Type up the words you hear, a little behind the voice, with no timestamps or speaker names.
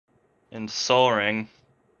into Soul Ring,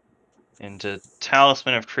 into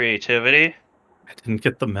Talisman of Creativity. I didn't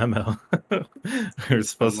get the memo. We're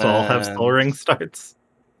supposed to all have then- Soul Ring starts.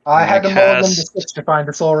 I I'm had to gonna mulligan the cast- switch to find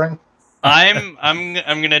a soul ring. I'm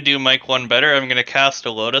gonna do Mike one better. I'm gonna cast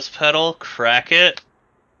a Lotus Petal, crack it,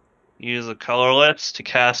 use a colorless to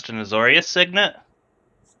cast an Azorius Signet.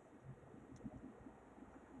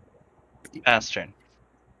 Pass turn.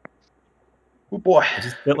 Oh boy. I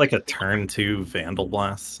just get like a turn 2 Vandal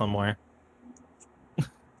Blast somewhere.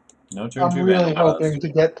 No turn I'm 2 really Vandal hoping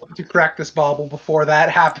Blast. to crack this bauble before that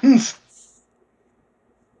happens.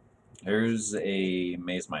 Here's a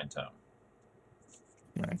Maze Mind Tome.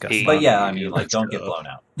 I guess But But not. yeah, I mean, like, Let's don't go. get blown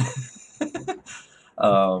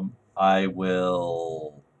out. I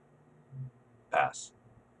will pass.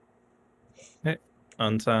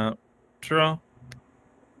 Untap, draw.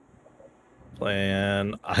 Play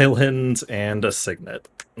an island and a signet,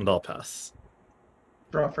 and I'll pass.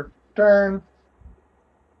 Draw for turn.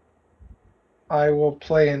 I will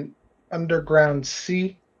play an underground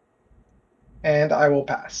sea, and I will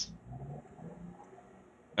pass.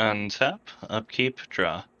 Untap, upkeep,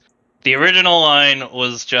 draw. The original line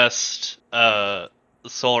was just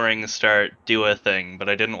Soul Ring start, do a thing, but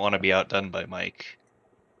I didn't want to be outdone by Mike.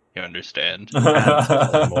 You understand? Had to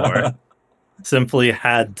play more. Simply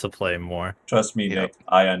had to play more. Trust me, Yep. Nick,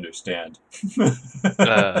 I understand.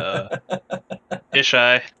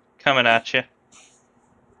 Ishai, coming at you.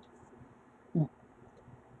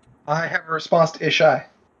 I have a response to Ishai.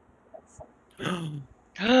 Okay.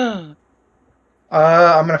 I'm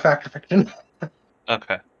gonna factor fiction.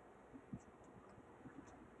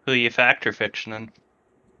 Who you factor fictioning?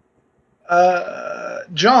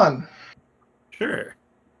 John. Sure.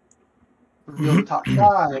 Reveal the top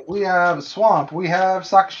five. We have Swamp. We have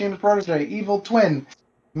Sakashima's Protege, Evil Twin,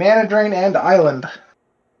 Mana Drain, and Island.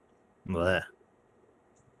 Bleh.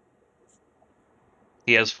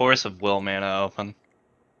 He has Force of Will mana open.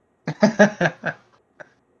 Put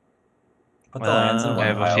the lands in I one I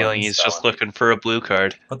have a pile feeling and the he's spell just in- looking for a blue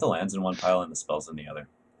card. Put the lands in one pile and the spells in the other.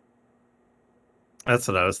 That's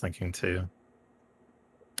what I was thinking too.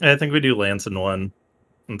 I think we do lands in one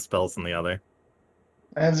and spells in the other.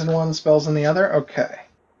 Lands in one, spells in the other. Okay.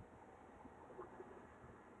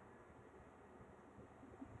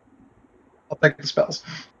 I'll take the spells.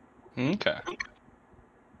 Okay. All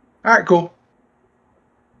right, cool.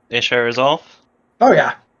 Ishai resolve. Oh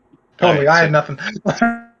yeah, totally. Alright, I so- had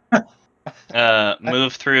nothing.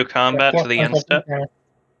 Move through combat to the end step.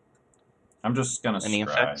 I'm just gonna Any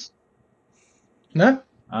scry. effects? No.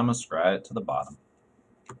 I'm gonna scry it to the bottom.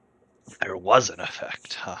 There was an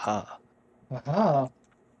effect. Haha. Uh-huh.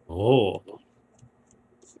 Oh.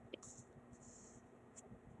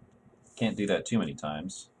 Can't do that too many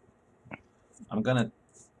times. I'm gonna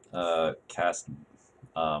cast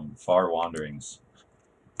Far Wanderings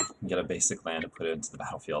and get a basic land to put it into the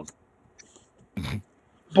battlefield.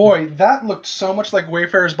 Boy, that looked so much like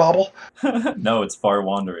Wayfarer's Bauble. No, it's Far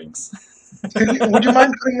Wanderings. Would you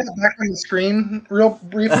mind putting that back on the screen real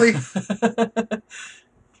briefly?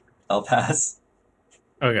 I'll pass.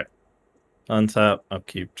 Okay. Untap,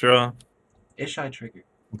 upkeep, draw. Ishai trigger.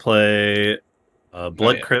 Play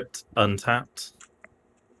Blood yeah. Crypt untapped.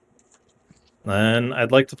 Then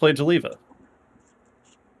I'd like to play Jeleva.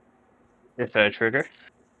 Ishai trigger.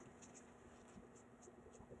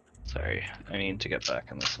 Sorry, I need to get back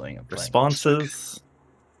in the swing of playing. Responses.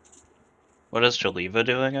 What does Jeleva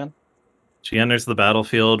do again? She enters the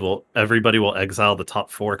battlefield. Everybody will exile the top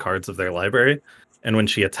 4 cards of their library. And when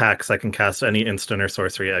she attacks, I can cast any instant or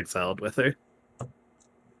sorcery exiled with her.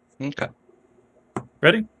 Okay.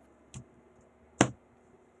 Ready?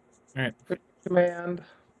 Alright. Command.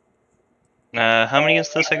 How many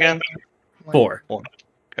is this again? 4.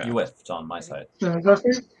 Okay. You whiffed on my side.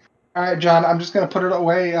 All right, John. I'm just gonna put it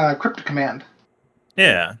away. Cryptic Command.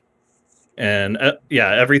 Yeah. And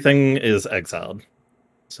yeah, everything is exiled.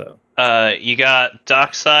 So. You got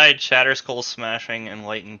Dockside, Shatterskull Smashing,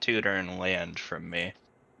 Enlightened Tutor, and Land from me.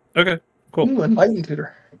 Okay, cool. Ooh, Enlightened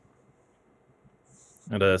Tutor.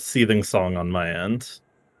 And a Seething Song on my end.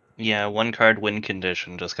 Yeah, 1 card win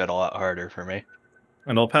condition just got a lot harder for me.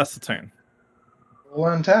 And I'll pass the turn. We'll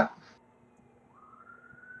untap.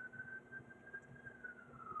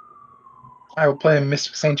 I will play a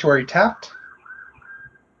Mystic Sanctuary tapped.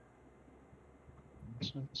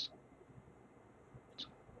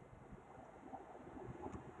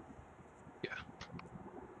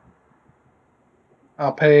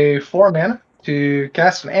 I'll pay 4 mana to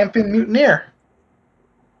cast an Amphibian Mutineer.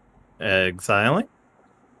 Exiling?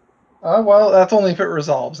 Well, that's only if it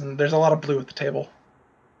resolves, and there's a lot of blue at the table.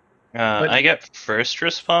 I get first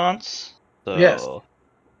response, so Yes.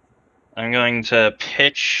 I'm going to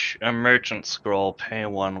pitch a merchant scroll, pay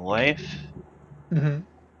 1 life, Mm-hmm.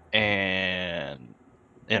 and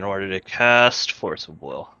in order to cast Force of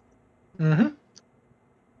Will. Mm-hmm.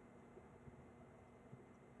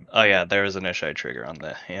 Oh yeah, there was an Jeskai trigger on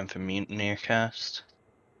the Amphimutineer cast.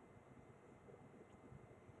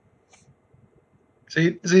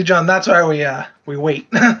 See, John, that's why we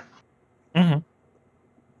wait. Mm-hmm.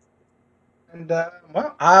 And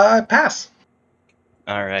well, I pass.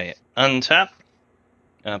 Alright. Untap.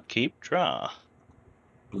 Upkeep. Draw.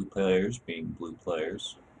 Blue players being blue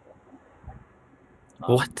players.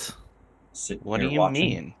 What? Sitting What do here you watching.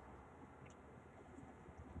 mean?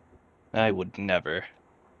 I would never.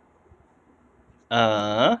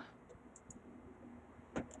 My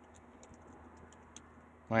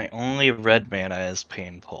only red mana is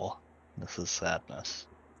painful. This is sadness.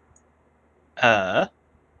 I'm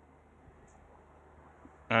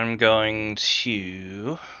going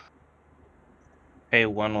to pay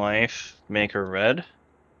 1 life, make her red.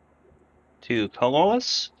 2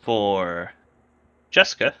 colorless for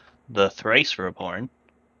Jessica, the thrice reborn.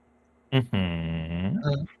 Mm-hmm.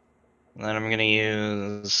 And then I'm gonna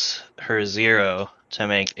use her 0 to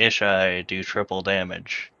make Jeskai do triple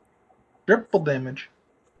damage. Triple damage.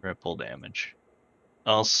 Triple damage.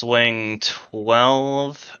 I'll swing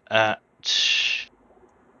 12 at.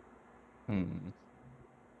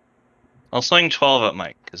 I'll swing 12 at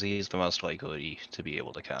Mike, because he's the most likely to be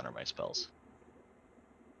able to counter my spells.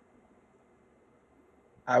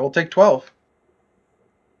 I will take 12.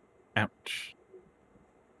 Ouch.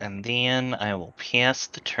 And then I will pass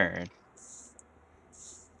the turn.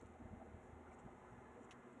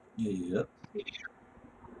 Yep.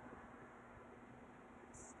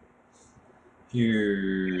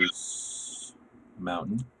 Here's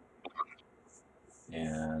Mountain.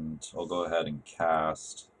 And I'll go ahead and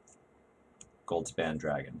cast Goldspan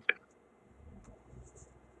Dragon.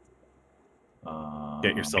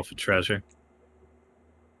 Get yourself a treasure.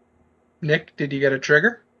 Nick, did you get a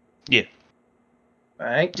trigger? Yeah. All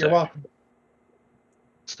right, you're Sorry. welcome.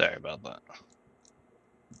 Sorry about that.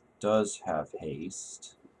 Does have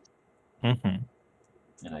haste. Mm-hmm.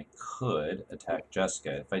 And I could attack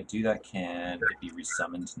Jeskai. If I do that, can it be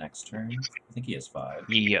resummoned next turn? I think he has 5.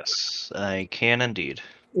 Yes, I can indeed.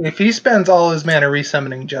 If he spends all his mana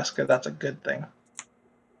resummoning Jessica, that's a good thing.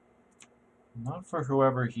 Not for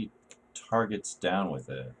whoever he targets down with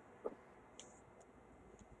it.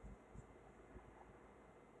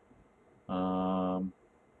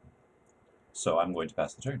 So I'm going to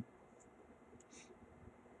pass the turn.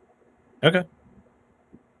 Okay.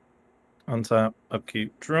 Untap,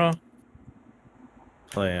 upkeep, draw.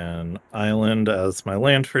 Play an island as my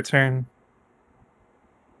land for turn.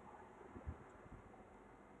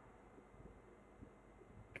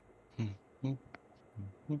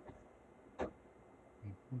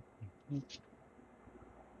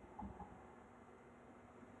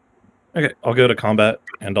 Okay, I'll go to combat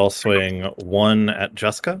and I'll swing 1 at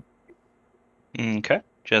Jessica. Okay,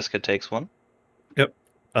 Jessica takes 1. Yep.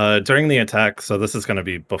 During the attack, so this is going to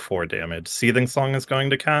be before damage. Seething Song is going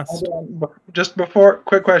to cast. Just before,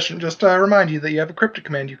 quick question. Just to remind you that you have a cryptic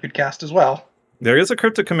command you could cast as well. There is a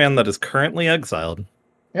cryptic command that is currently exiled.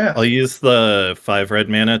 Yeah. I'll use the 5 red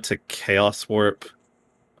mana to Chaos Warp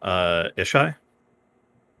Jeskai.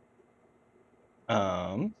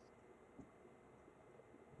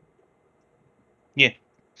 Yeah.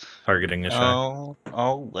 Targeting Jeskai.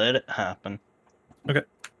 I'll let it happen. Okay.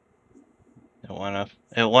 It went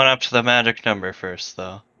up to the magic number first,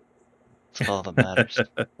 though. That's all that matters.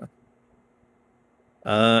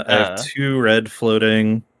 I have 2 red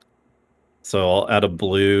floating, so I'll add a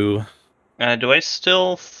blue. Do I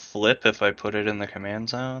still flip if I put it in the command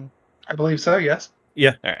zone? I believe so, yes.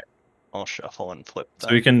 Yeah. All right. I'll shuffle and flip that.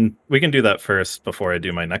 So we can do that first before I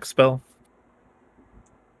do my next spell.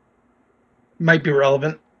 Might be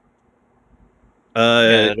relevant.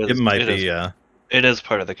 Yeah, it might be, yeah. It is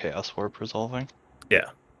part of the Chaos Warp resolving. Yeah.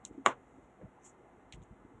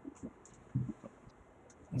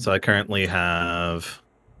 So I currently have...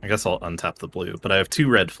 I guess I'll untap the blue, but I have 2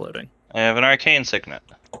 red floating. I have an Arcane Signet.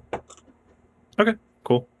 Okay,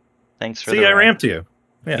 cool. Thanks for See, I ramped you.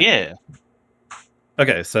 Yeah.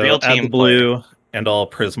 Okay, so Real add team the blue, and I'll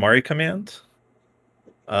Prismari command.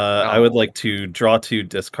 I would like to draw 2,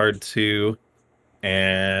 discard 2,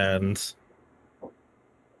 and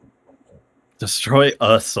destroy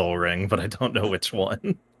a Soul Ring, but I don't know which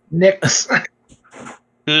one. Nick's.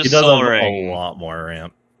 Who's He does Soul have Ring? a lot more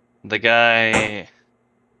ramp. The guy...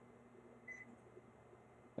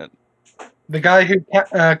 The guy who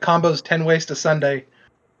combos 10 ways to Sunday.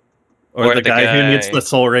 Or the guy who needs the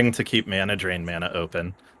Soul Ring to keep Mana Drain mana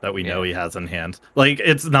open. that we know Yeah. he has in hand. Like,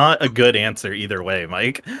 it's not a good answer either way,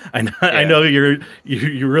 Mike. I Yeah. know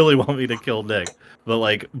you really want me to kill Nick, but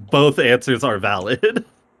like both answers are valid.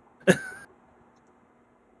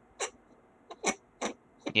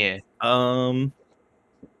 Yeah. I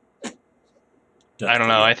don't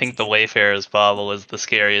know. I think the Wayfarer's Bauble is the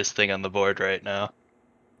scariest thing on the board right now.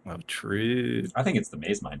 Oh, true. I think it's the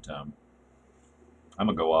Maze Mind Tome. I'm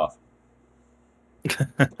gonna go off.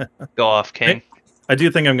 Go off, King. I do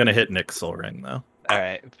think I'm gonna hit Nick's Soul Ring though. All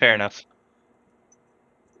right, fair enough.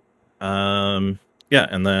 Yeah,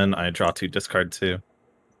 and then I draw 2, discard 2.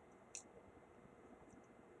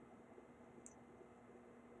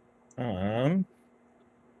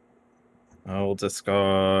 I'll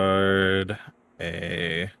discard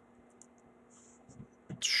a.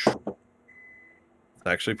 It's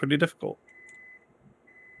actually pretty difficult.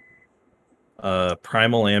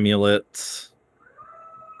 Primal Amulet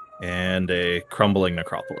and a Crumbling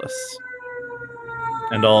Necropolis.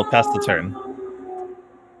 And I'll pass the turn.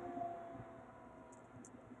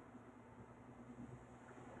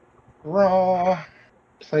 Raw.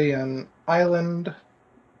 Play an island.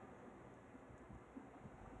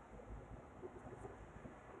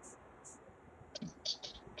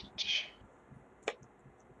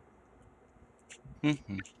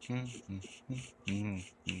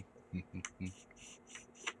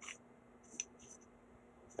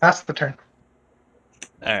 Pass the turn.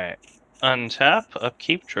 All right. Untap,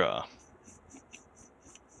 upkeep, draw.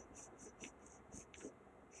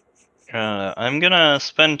 I'm gonna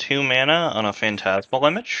spend 2 mana on a Phantasmal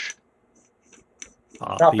Image.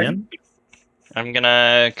 Copying. I'm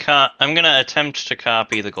gonna attempt to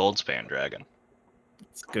copy the Goldspan Dragon.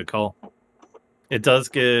 It's a good call. It does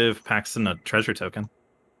give Paxton a treasure token.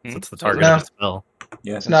 So it's the target No. of a spell.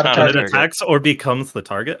 Yeah, It's not a not When it target. attacks or becomes the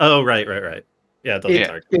target. Oh, right. Yeah, it does Yeah.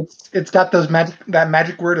 target. It's got that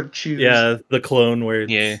magic word of choose. Yeah, the clone where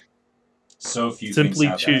it's Yeah. so few simply things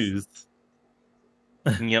have choose.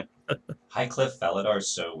 Yep. that. Highcliff Felidar is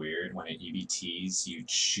so weird. When it EBTs, you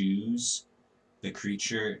choose the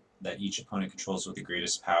creature that each opponent controls with the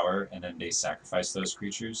greatest power, and then they sacrifice those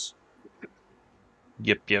creatures.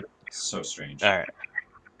 Yep. So strange. All right.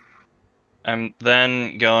 I'm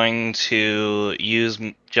then going to use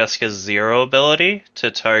Jessica's 0 ability to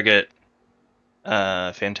target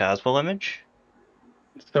Phantasmal Image.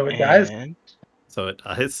 So it dies. And So it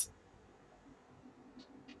dies.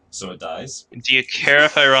 So it dies. do you care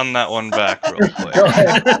if I run that one back real quick? Go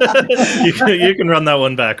ahead. you can run that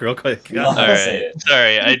one back real quick. Yeah. All Say right. it.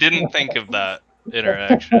 Sorry, I didn't think of that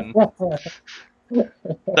interaction.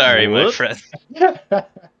 Sorry, my Whoops. friend. All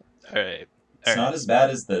right. It's not as bad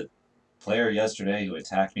as the player yesterday who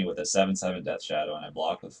attacked me with a 7/7 Death Shadow and I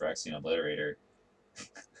blocked with Phyrexian Obliterator.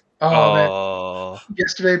 Oh, man. Oh.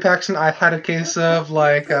 Yesterday, Paxton, I had a case of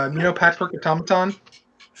Patchwork Automaton.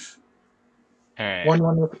 All right.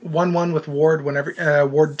 1/1 with Ward whenever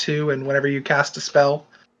Ward 2, and whenever you cast a spell,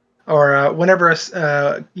 or whenever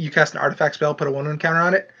you cast an artifact spell, put a 1/1 counter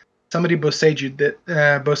on it. Somebody Boseju'd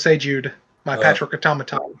my Patchwork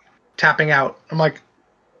Automaton, tapping out. I'm like,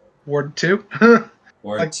 Ward 2?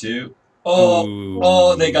 Ward 2.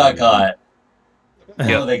 Oh, they got caught.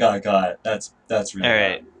 Yep. Oh, they got caught. That's really All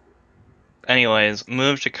right. Anyways,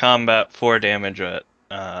 move to combat 4 damage at.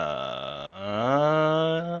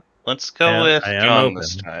 Let's go with I am John open.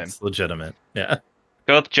 this time. It's legitimate. Yeah.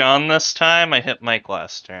 Go with John this time. I hit Mike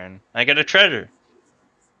last turn. I get a treasure.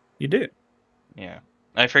 You do. Yeah.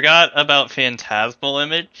 I forgot about Phantasmal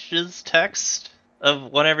Image's text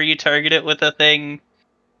of whenever you target it with a thing,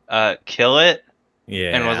 kill it,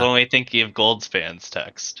 Yeah. and was only thinking of Goldspan's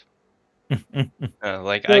text. I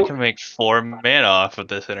So- can make 4 mana off of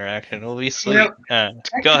this interaction. It'll be sweet. know,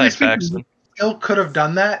 Go ahead, speaking, Paxton. Still could have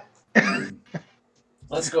done that.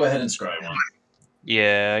 Let's go ahead and scry one.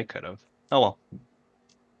 Yeah, I could have. Oh well.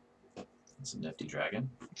 It's a nifty dragon.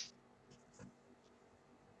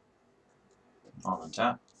 On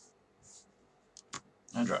tap.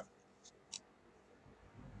 And draw.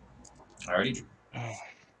 I already drew.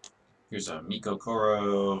 Here's a Miko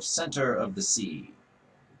Koro, Center of the Sea.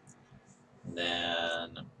 And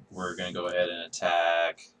then we're going to go ahead and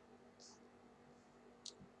attack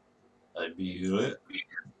a Butte.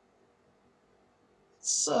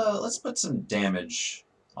 Let's put some damage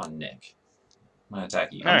on Nick. I'm going to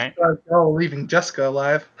attack you. All right. Leaving Jessica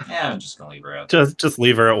alive. Yeah, I'm just going to leave her out. Just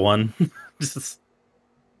leave her at 1.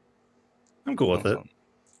 I'm cool with it.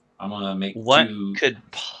 I'm going to make What 2... could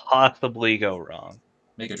possibly go wrong?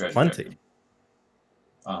 Make a treasure Plenty.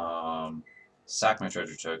 token. Sack my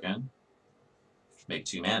treasure token. Make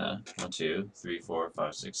 2 mana. 1, 2, 3, 4,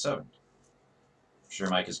 5, 6, 7. sure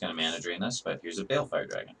Mike is going to mana drain this, but here's a Balefire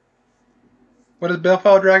Dragon. What does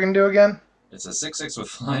Balefire Dragon do again? It's a 6/6 with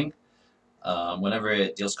flying. Whenever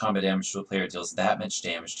it deals combat damage to a player, it deals that much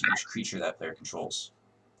damage to each creature that player controls.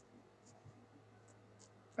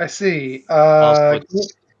 I see. Also, Give me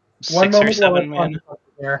it's one 6 or moment while I 7 find mana.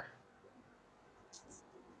 something here.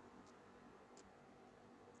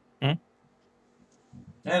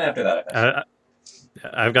 And after that, I pass.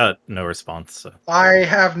 I've got no response. So. I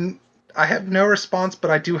have no response,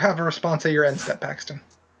 but I do have a response at your end step, Paxton.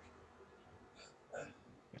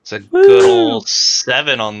 It's a good old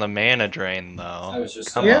 7 on the mana drain, though. I was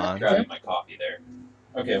just Come Yeah. on. grabbing my coffee there.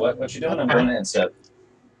 Okay, what you doing? I'm going to end step.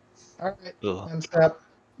 All right. Ugh. End step.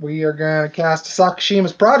 We are going to cast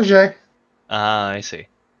Sakashima's Protege, Ah, I see.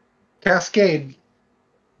 Cascade.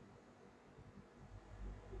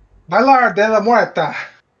 Bailar de la Muerta,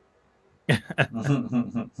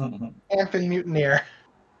 Amphin Mutineer.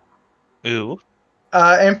 Ooh.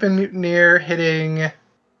 Amphin Mutineer hitting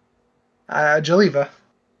Jeleva.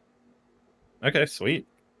 Okay, sweet.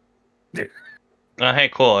 Oh, hey,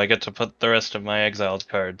 cool. I get to put the rest of my exiled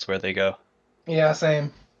cards where they go. Yeah,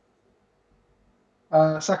 same.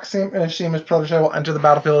 Sakashima's Protege will enter the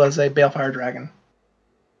battlefield as a Balefire Dragon.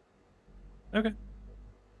 Okay.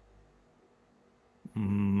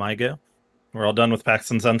 My go. We're all done with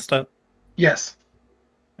Paxton's end step. Yes.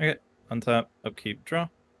 Okay. Untap, upkeep, draw.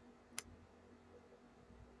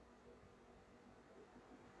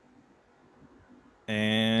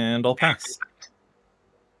 And I'll pass.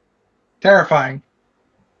 Terrifying.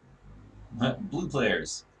 Blue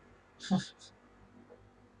players.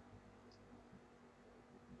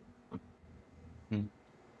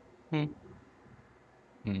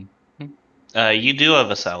 You do have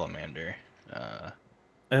a salamander.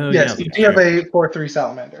 Oh, Yes, yeah, you do have a 4/3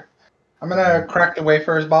 Salamander. I'm going to crack the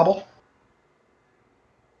Wayfarer's Bauble.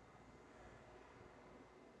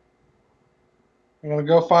 I'm going to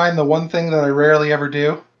go find the one thing that I rarely ever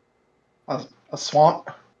do. A swamp.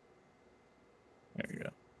 There you go.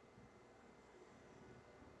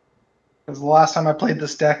 Because the last time I played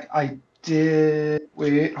this deck, I did...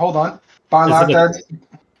 Wait, hold on. Is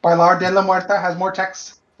Bailar it de la Muerta has more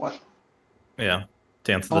text. What? Yeah.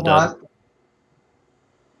 Dance of the Hold Dead.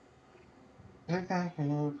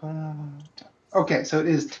 on. Okay, so it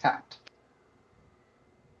is tapped.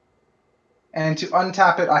 And to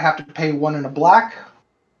untap it, I have to pay 1 in a black.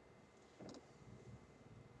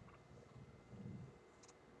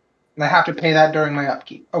 And I have to pay that during my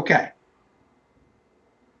upkeep. Okay.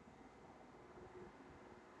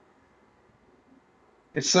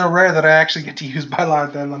 It's so rare that I actually get to use Bailar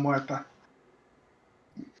de la Muerta.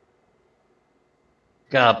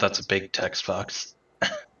 God, that's a big text box.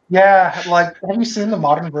 Yeah, like, have you seen the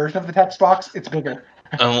modern version of the text box? It's bigger.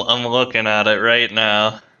 I'm looking at it right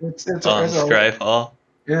now It's on a Scryfall.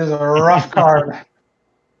 it is a rough card.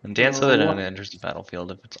 When Dance of the Dead enters the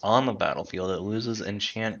battlefield, if it's on the battlefield, it loses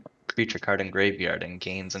enchant creature card in graveyard and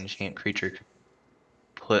gains enchant creature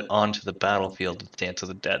put onto the battlefield with Dance of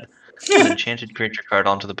the Dead. Put enchanted creature card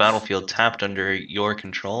onto the battlefield tapped under your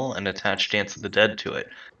control and attach Dance of the Dead to it.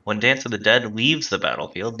 When Dance of the Dead leaves the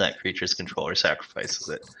battlefield, that creature's controller sacrifices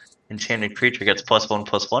it. Enchanted creature gets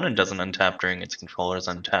 +1/+1 and doesn't untap during its controller's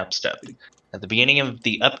untap step. At the beginning of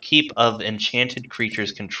the upkeep of enchanted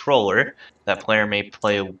creature's controller, that player may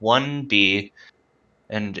play 1B,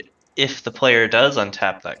 and if the player does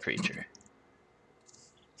untap that creature.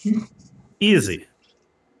 Easy.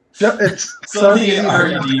 It's So so the easy.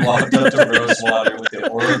 RED walked up to Rosewater with the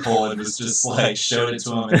Oracle and was just like, showed it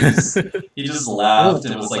to him, and he just laughed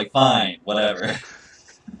and was like, fine, whatever.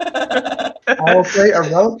 I will say a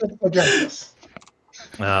relative Agentis.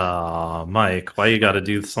 Ah, Mike, why you got to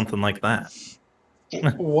do something like that?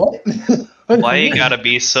 What? Why you gotta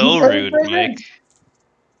be so rude, Mike?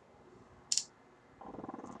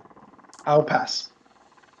 I'll pass.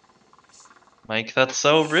 Mike, that's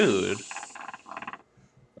so rude.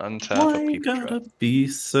 Untap Why a you people gotta drop. be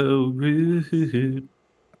so rude?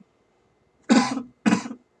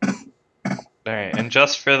 Alright, and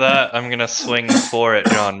just for that, I'm gonna swing 4 at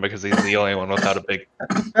John because he's the only one without a big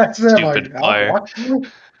That's it. stupid Like, fire. I'll watch you.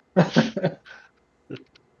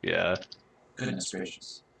 Yeah. Goodness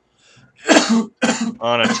gracious.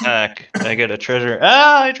 On attack, I get a treasure.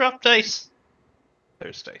 Ah, I dropped dice.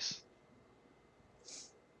 There's dice.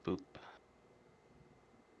 Boop.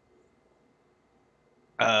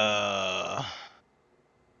 I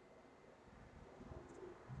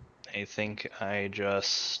think I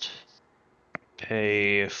just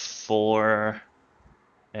pay 4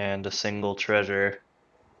 and a single treasure.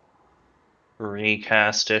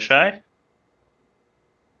 Recast Jeskai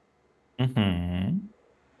Mm-hmm.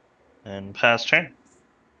 and pass turn.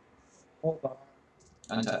 Hold on.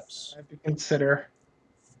 Untaps. I have to consider.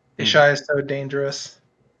 Hmm. Jeskai is so dangerous.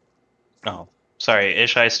 Oh, sorry.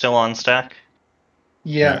 Ishai still on stack?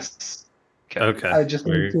 Yes. Okay. I just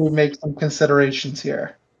need to make some considerations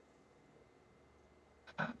here.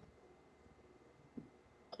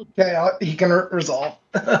 Okay, he can resolve.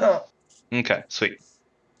 Okay, sweet.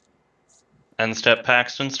 End step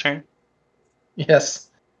Paxton's turn? Yes.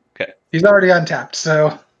 Okay. He's already untapped,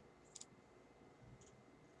 so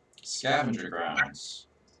Scavenger grounds.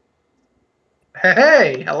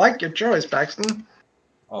 hey, I like your choice, Paxton.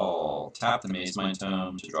 I'll tap the Maze Mind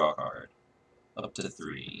Tome to draw a card. Up to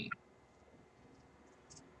 3.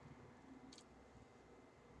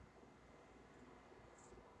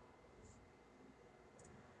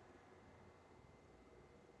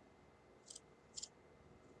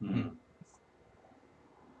 Hmm.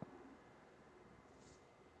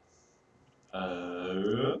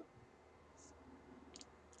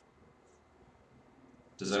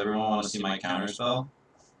 Does everyone want to see my counterspell?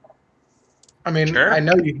 I mean, Sure. I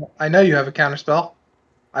know you have a counterspell.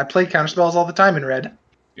 I play counterspells all the time in red.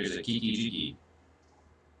 Here's a Kiki Jiki.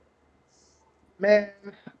 Man.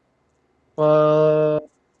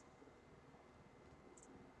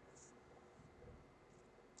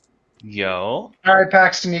 Yo. All right,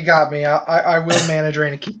 Paxton, you got me. I will manage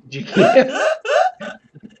Rain and keep GK.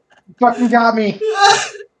 Fucking got me.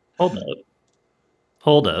 Hold up.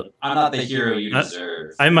 Hold up. I'm not the hero you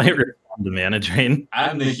deserve. I might respond to managing.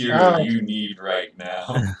 I'm the hero you need right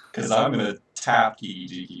now. Because I'm going to tap Kiki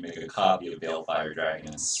Jiki, make a copy of Balefire Dragon,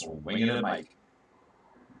 and swing it at Mike.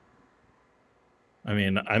 I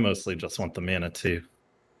mean, I mostly just want the mana too.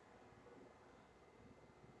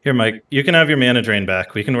 Here, Mike, you can have your mana drain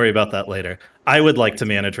back. We can worry about that later. I would like to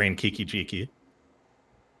mana drain Kiki Jiki.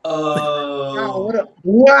 Oh.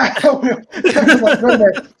 Wow. Wait a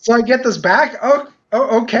minute. So I get this back? Oh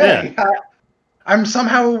okay. Yeah. I'm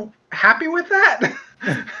somehow happy with that.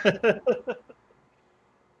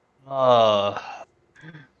 Well,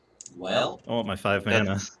 I want my 5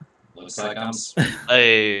 mana. looks like I'm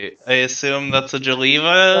I assume that's a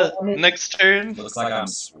Jeleva next turn. looks like I'm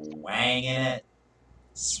swanging it.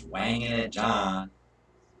 Swanging it, John.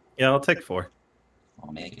 Yeah, I'll take 4.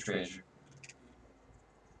 I'll make a treasure.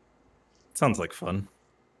 Sounds like fun.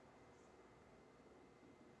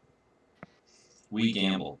 We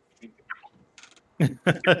gamble.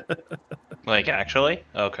 Like actually?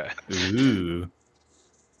 Okay. Ooh.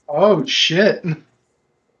 Oh shit.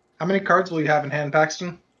 How many cards will you have in hand,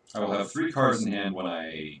 Paxton? I will have 3 cards in hand when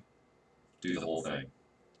I do the whole thing.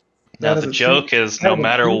 Now That the is a joke is no that is a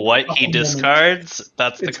matter two- what he oh, discards,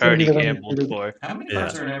 that's the It's gonna card be he the one gambled you- for. How many Yeah.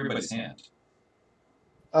 cards are in everybody's hand?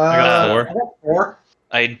 I got 4. I got 4.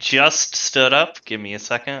 I just stood up. Give me a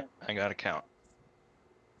second. I gotta count.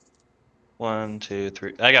 1, 2,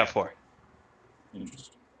 3. I got 4.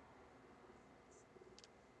 Interesting.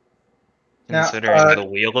 Now, Considering the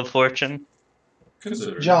Wheel of Fortune.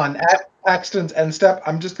 Consider. John, at Paxton's end step,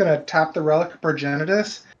 I'm just gonna tap the Relic of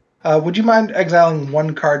Progenitus. Would you mind exiling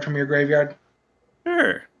 1 card from your graveyard?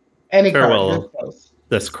 Sure. Any Farewell. card. Both.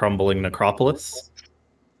 This crumbling necropolis.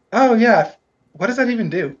 Oh yeah. What does that even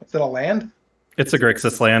do? Is it a land? It's a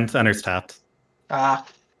Grixis land. Enters tapped. Ah.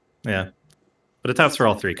 Yeah. But it taps for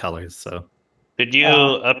all 3 colors, so. Did you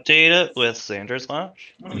update it with Xander's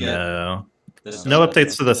Launch? I'm gonna get No. this No instead.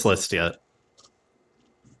 updates to this list yet.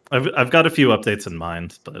 I've got a few updates in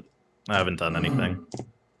mind, but I haven't done anything.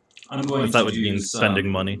 I'm going That to would do mean spending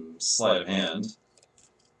money. Sleight of hand,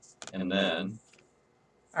 and then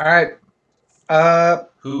All right.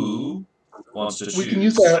 who wants to choose? We can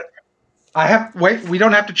use a. We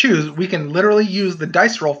don't have to choose. We can literally use the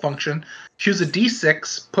dice roll function. Choose a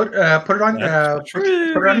d6. Put it on. Put it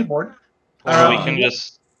on your board. Or we can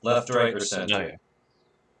just left, right, or center. no, yeah. I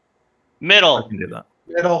Middle. can do that.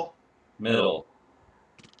 Middle.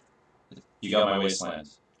 You got my wasteland.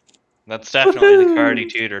 That's definitely the card he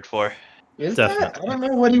tutored for. Is Definitely. that? I don't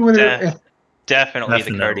know what he would have. Definitely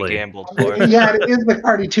the card he Definitely. gambled for. Yeah, it is the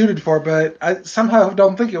card he tutored for, but I somehow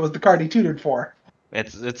don't think it was the card he tutored for.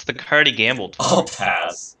 It's the card he gambled for. I'll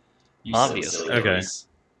pass. You Obviously. silly Okay. goose.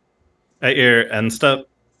 At your end step,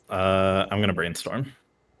 I'm going to brainstorm.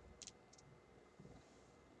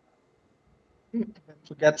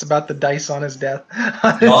 Forgets about the dice on his death.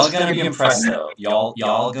 Y'all gonna be impressed though.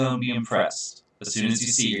 Y'all gonna be impressed. As soon as you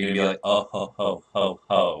see, you're gonna be like, oh ho ho ho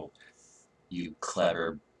ho. You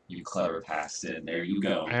clever Paxton. There you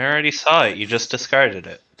go. I already saw it. You just discarded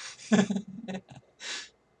it.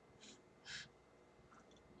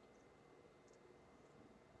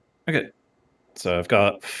 Okay. So I've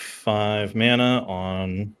got 5 mana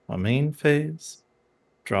on my main phase.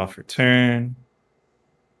 Draw for turn.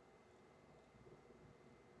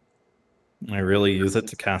 I really use it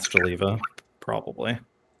to cast Jeleva? Probably.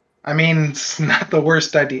 I mean, it's not the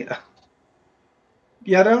worst idea.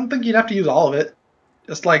 Yeah, I don't think you'd have to use all of it.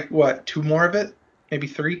 Just like, what, 2 more of it? Maybe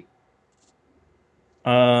 3?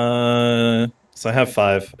 So I have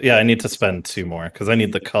 5. Yeah, I need to spend 2 more because I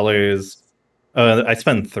need the colors. I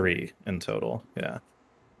spend 3 in total. Yeah.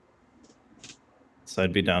 So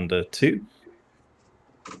I'd be down to 2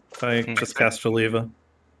 if I just cast Jeleva.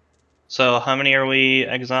 So how many are we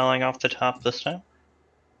exiling off the top this time?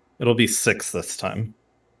 It'll be 6 this time.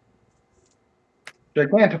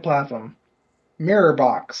 Gigantoplasm. Mirror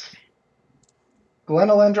Box.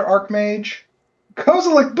 Glenelendra Archmage.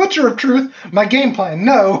 Kozilek Butcher of Truth. My game plan,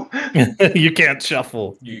 no. You can't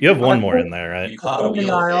shuffle. You have 1 more in there, right? You caught a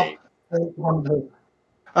wheel of fate.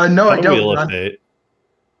 No, I Caught a don't. Wheel of Ron. Fate.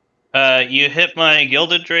 You hit my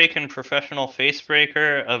Gilded Drake and Professional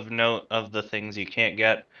Facebreaker of note of the things you can't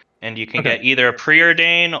get, and you can get either a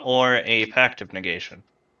Preordain or a Pact of Negation.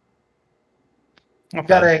 You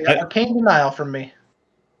got a Arcane Denial from me.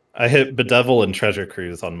 I hit Bedevil and Treasure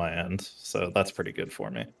Cruise on my end, so that's pretty good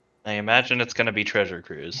for me. I imagine it's going to be Treasure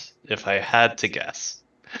Cruise, if I had to guess.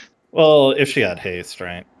 Well, if she had haste,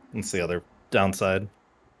 right? That's the other downside.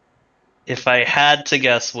 If I had to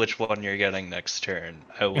guess which one you're getting next turn,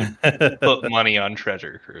 I would put money on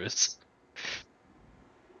Treasure Cruise.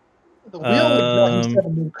 The wheel would draw you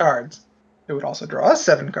 7 new cards. It would also draw us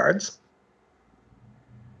 7 cards.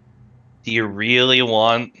 Do you really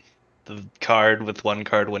want the card with 1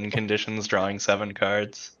 card win conditions drawing 7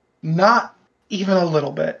 cards? Not even a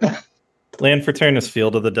little bit. Land for turn is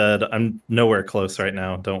Field of the Dead. I'm nowhere close right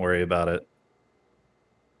now. Don't worry about it.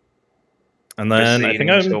 And then I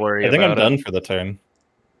think I'm done for the turn.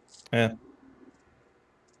 Yeah.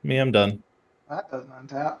 I'm done. That doesn't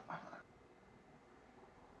untap.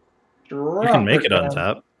 You can make it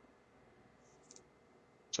untap.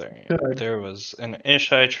 Sorry, Good. there was an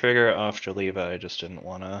Ishai trigger off Jeleva. I just didn't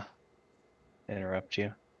want to interrupt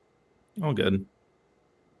you. Oh, good.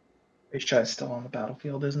 Ishai's still on the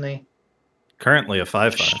battlefield, isn't he? Currently a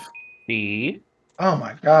 5/5. B. Oh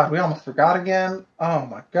my god, we almost forgot again. Oh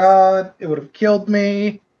my god, it would have killed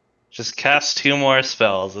me. Just cast 2 more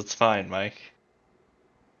spells. It's fine, Mike.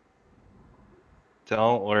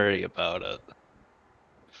 Don't worry about it.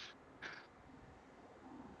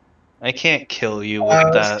 I can't kill you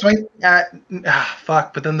with that Swing at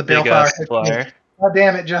fuck, but then the big Balefire ass hits me. flare. God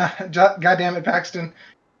damn it, God damn it, Paxton.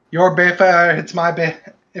 Your Balefire hits my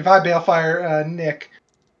if I Balefire Nick,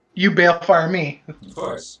 you Balefire me. Of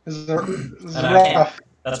course. This is And I can't- rough.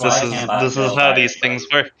 That's why I can't laugh This is at how Balefire, these but things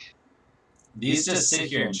work. These just sit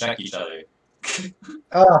here and check each other.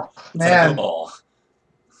 Oh It's like a man. football.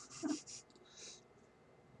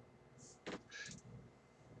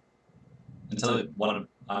 Until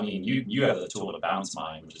you have the tool to bounce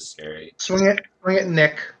mine, which is scary. Swing it,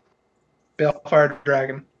 Nick. Balefire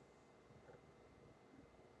Dragon.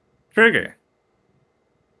 Trigger.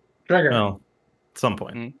 Trigger. Well, at some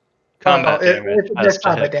point. Combat it damage does has to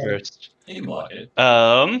combat hit damage. first. You can block it.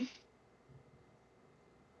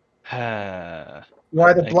 You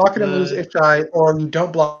either I block it and lose could- Ishai, or you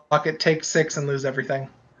don't block it, take 6 and lose everything.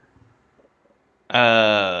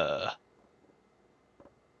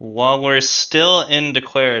 While we're still in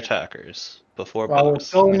declare attackers before While we're buffs,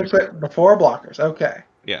 still in the quit before blockers. Okay.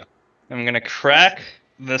 I'm gonna crack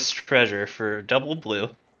this treasure for double blue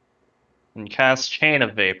and cast Chain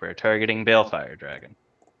of Vapor, targeting Balefire Dragon.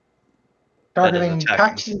 Targeting attacking.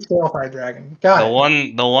 Paxton Balefire Dragon. Got The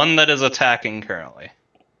it. one that is attacking currently.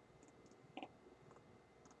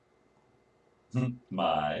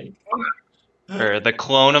 Mike. Or the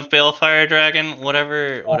clone of Balefire Dragon,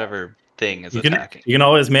 whatever thing is attacking. You can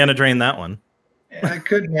always mana drain that one. Yeah, I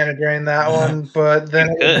could mana drain that one, but then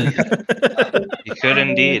You could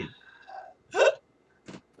indeed.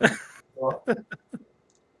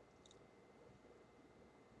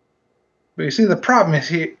 But you see, the problem is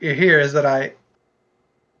here is that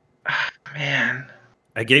man,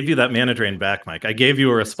 I gave you that mana drain back, Mike. I gave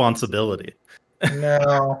you a responsibility.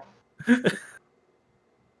 no.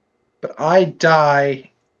 But I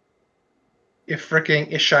die if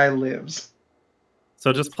freaking Ishai lives.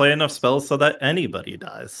 So just play enough spells so that anybody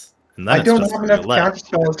dies. And then I it's don't just have for enough your left. counter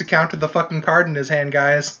spells to counter the fucking card in his hand,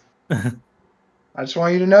 guys. I just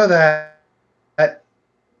want you to know that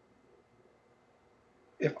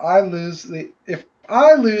if I lose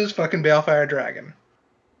fucking Balefire Dragon,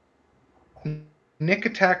 Nick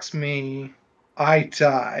attacks me, I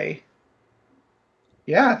die.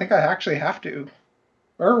 Yeah, I think I actually have to.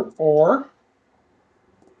 Or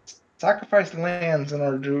sacrifice lands in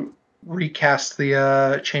order to recast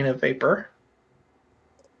the Chain of Vapor.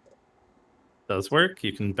 does work.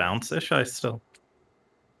 You can bounce Ishai still.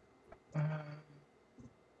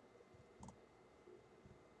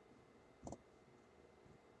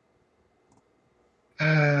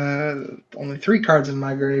 Only 3 cards in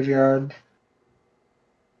my graveyard.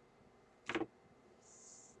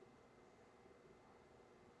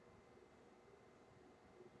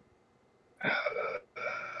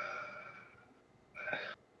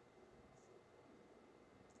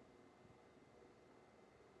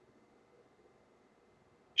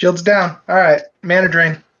 Shield's down. All right, mana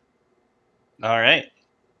drain. All right.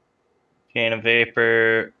 Chain of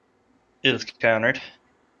Vapor is countered.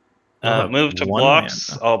 You'll have Move to 1 blocks.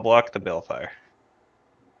 mana. I'll block the Balefire.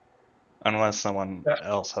 Unless someone Yeah.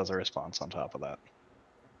 else has a response on top of that.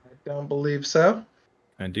 I don't believe so.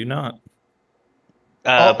 I do not.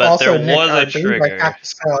 But Also, there Nick, was I a believe I trigger. have to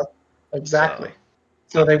spell. Exactly.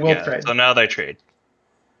 So they will Yeah, trade. so now they trade.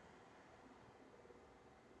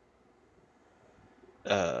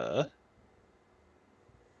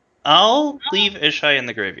 I'll leave Ishai in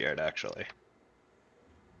the graveyard, actually.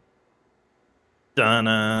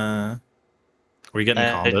 Donna. Are we getting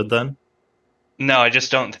comboed then? No, I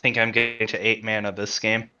just don't think I'm getting to 8 mana this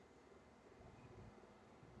game.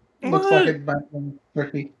 Looks What? like it might be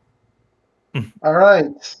tricky. All right.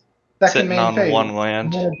 Second Sitting main on phase. 1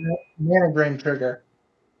 land. Mana drain trigger.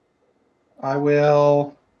 I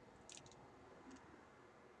will.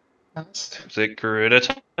 Cast. Is it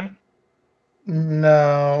Gyruda time?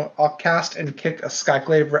 No, I'll cast and kick a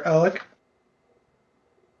Skyclave Relic.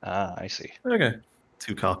 Ah, I see. Okay.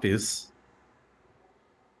 2 copies.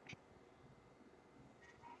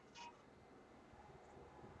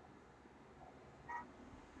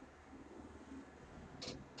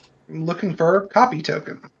 I'm looking for copy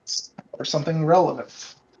tokens or something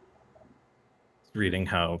relevant. Reading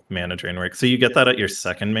how mana drain works. So you get that at your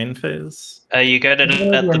second main phase You get it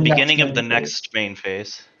Your at the next beginning of main the phase. next main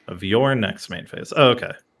phase. of your next main phase. Oh,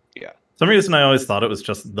 okay. Yeah. Some reason I always thought it was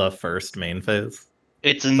just the first main phase.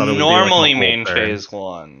 It's Thought it would be like the normally whole main turn. phase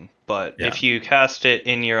 1, but Yeah. if you cast it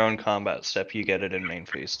in your own combat step, you get it in main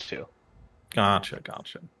phase 2. Gotcha.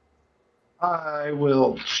 I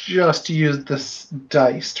will just use this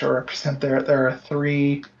dice to represent there are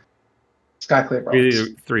 3 Skyclave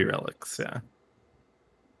Relics. 3 relics, yeah.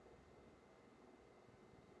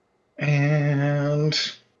 And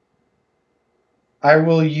I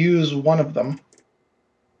will use one of them.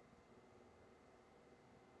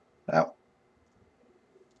 That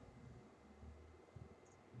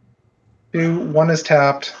 2, 1 is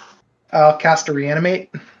tapped. I'll cast a reanimate.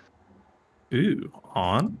 Ooh,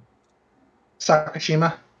 on?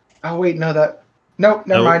 Sakashima. Oh wait, no that. Nope,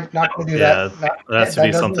 never mind. Not gonna do Yeah, that. that has to be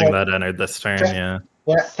doesn't something work. that entered this turn, Okay. yeah.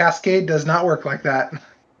 Yeah, Cascade does not work like that.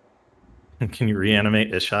 Can you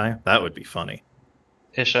reanimate Ishai? That would be funny.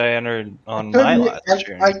 Ishai entered on I could my re- last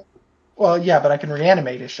turn. Well, yeah, but I can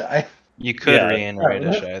reanimate Ishai. You could Yeah. reanimate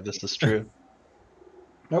Alright. Ishai, this is true.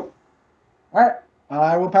 Nope. All right,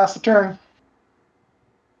 I will pass the turn.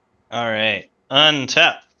 Alright,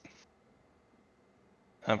 untap.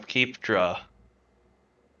 Upkeep, draw.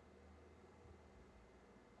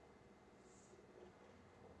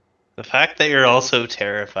 The fact that you're also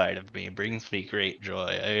terrified of me brings me great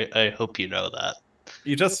joy. I hope you know that.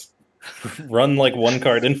 You just run like 1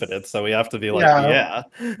 card infinite, so we have to be like, Yeah.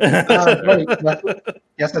 yeah. Great.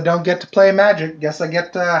 Guess I don't get to play Magic. Guess I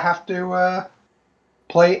get to have to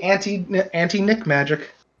play anti Nick Magic.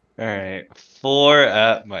 Alright, 4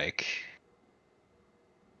 at Mike.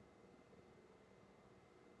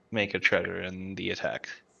 Make a treasure in the attack.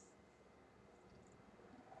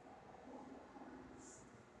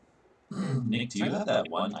 Nick, do you have that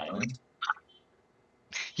one island?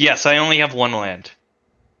 Yes, I only have 1 land.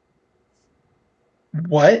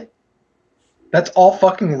 What? That's all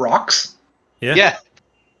fucking rocks? Yeah.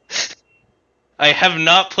 I have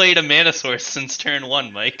not played a mana source since turn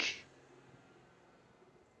 1, Mike.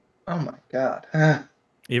 Oh my god.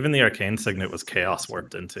 Even the Arcane Signet was Chaos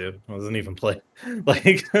Warped into. It wasn't even play.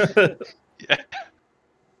 Like, Yeah.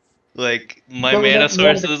 Like, my But we mana don't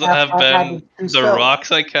know the sources cast have I have been with 2 the spells.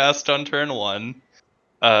 rocks I cast on turn 1,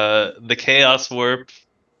 the Chaos Warp,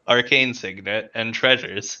 Arcane Signet, and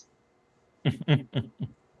treasures.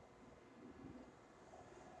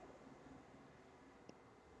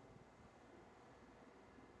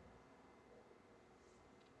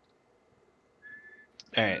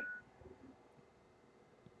 Alright.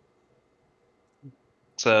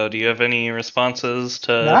 So, do you have any responses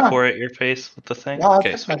to Nah. pour at your face with the thing? Yeah, I'll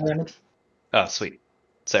Okay, fix my sweet. damage. Oh, sweet.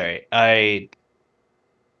 Sorry. I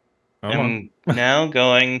Come on. am now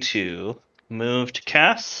going to move to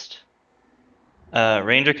cast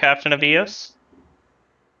Ranger Captain of Eos.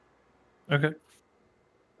 Okay.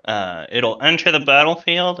 It'll enter the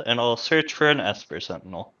battlefield and it'll search for an Esper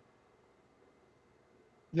Sentinel.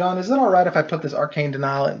 John, is it alright if I put this Arcane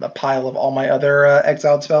Denial in the pile of all my other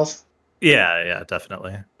exiled spells? Yeah,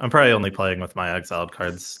 definitely. I'm probably only playing with my exiled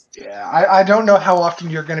cards. Yeah, I don't know how often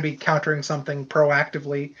you're going to be countering something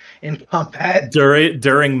proactively in combat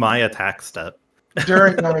During my attack step.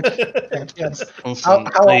 during your yes. Listen,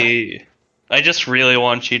 I just really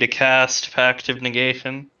want you to cast Pact of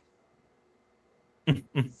Negation.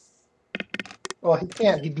 Well, he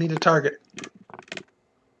can't. He'd need a target.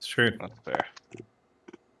 It's true. That's fair.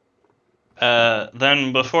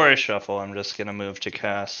 Then before I shuffle, I'm just gonna move to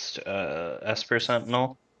cast Esper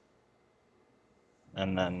Sentinel,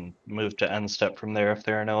 and then move to end step from there if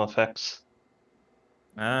there are no effects.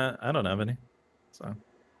 I don't have any. So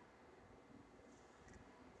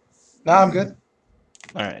No, I'm good.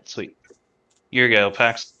 All right, sweet. Here you go,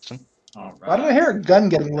 Paxton. All Why did I right. hear a gun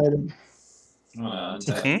getting loaded? I'm gonna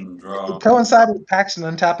untap and draw. It coincided with Paxton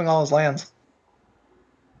untapping all his lands.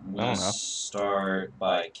 I'm I gonna don't know. start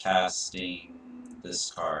by casting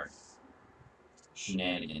this card.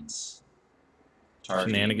 Shenanigans.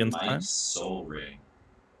 Targeting Shenanigans Mike's time? Soul Ring.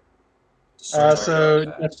 Destroy So target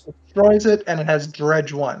it artifact. destroys it, and it has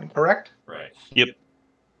Dredge 1, correct? Right.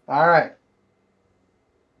 All right.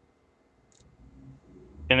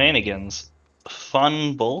 Shenanigans.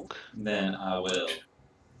 Fun bulk. Then I will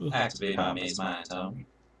activate my Maze Mind Tome.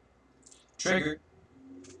 Trigger.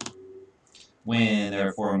 When there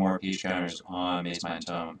are 4 or more peach counters on Maze Mind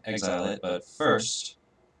Tome, exile it, but first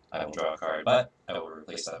I will draw a card, but I will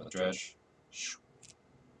replace that with Dredge.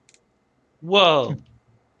 Whoa!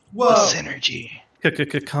 Whoa! The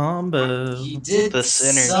synergy. combo. He did The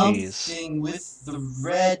synergies. something with the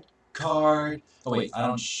red card. Oh wait, I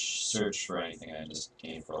don't search for anything. I just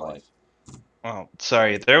gain for life. Oh,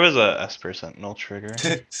 sorry. There was a Esper Sentinel trigger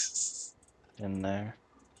in there.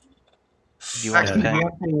 Do you want to Paxton, do pay? you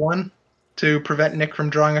want to pay 1 to prevent Nick from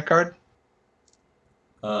drawing a card?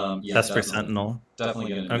 Yeah, Esper definitely. Sentinel. Definitely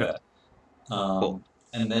gonna do Okay. that. Cool.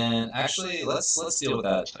 And then actually, let's deal with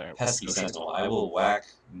that Sorry. pesky Okay. sentinel. I will whack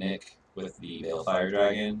Nick with the Balefire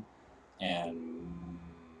Dragon, and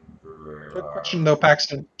Quick question though,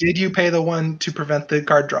 Paxton. Did you pay the 1 to prevent the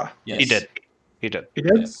card draw? yes. He did. He did. You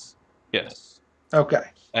did? Yes. Yes. Okay.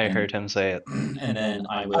 I heard him say it. And then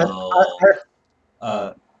I I-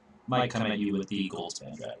 will might come at you with the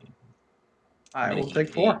Goldspan Dragon. I will making take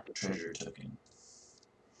a 4. treasure token.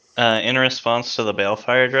 In response to the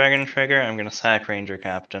Balefire Dragon trigger, I'm gonna sack Ranger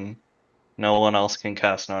Captain. No one else can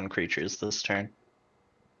cast non-creatures this turn.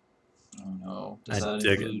 Oh no. Does I that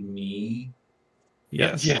dig it. include me?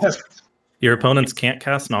 Yes. Yes. Your opponents can't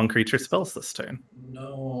cast non-creature spells this turn.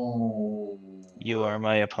 No. You are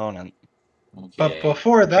my opponent. Okay. But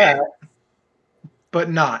before that, but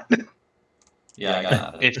not. Yeah, I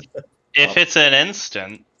got nothing. If it's an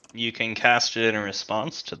instant, you can cast it in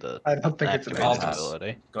response to the I don't think it's an activated pass.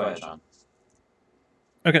 ability. Go ahead, John.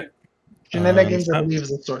 Okay. Shenanigans, I Up- believe,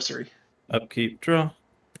 is a sorcery. Upkeep, draw.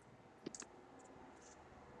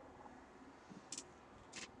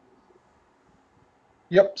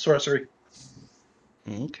 Yep, sorcery.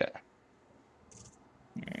 Okay.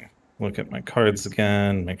 Look at my cards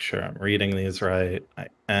again. Make sure I'm reading these right. I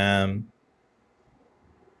am.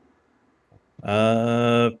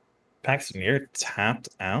 Paxton, you're tapped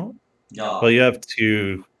out. Yeah. Well, you have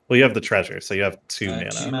 2. Well, you have the treasure, so you have 2 2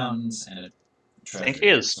 mana. mountains and a treasure. think he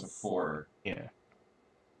is- So 4. Yeah.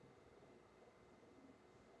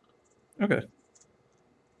 Okay.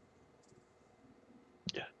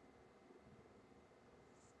 Yeah.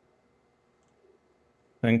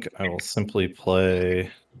 I think I will simply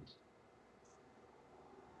play.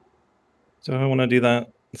 Do I want to do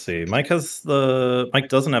that? Let's see. Mike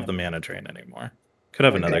doesn't have the mana drain anymore. Could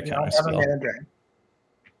have another I don't counter have a spell. mana drain.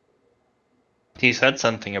 He said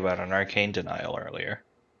something about an arcane denial earlier.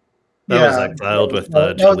 That was exiled with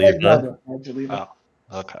the Jeleva. Jeleva.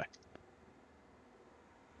 Oh, okay.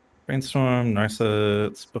 Brainstorm,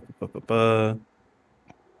 Narset.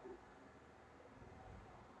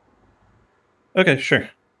 Okay, sure.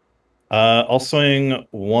 I'll swing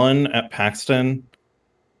 1 at Paxton,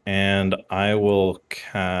 and I will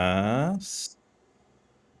cast.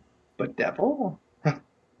 But devil? I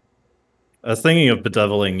was thinking of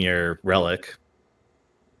bedeviling your relic.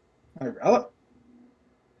 My relic?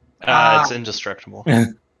 It's indestructible.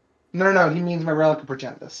 No. He means my relic of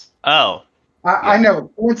Progenitus. Oh, I know.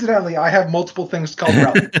 Coincidentally, I have multiple things called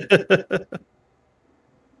relic.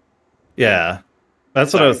 Yeah,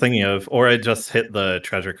 that's what I Sorry. was thinking of. Or I just hit the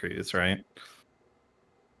treasure cruise, right?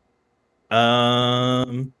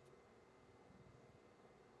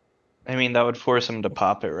 I mean, that would force him to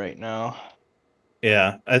pop it right now.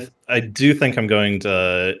 Yeah, I do think I'm going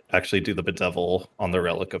to actually do the Bedevil on the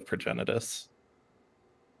Relic of Progenitus.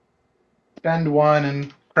 Spend 1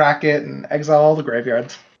 and crack it and exile all the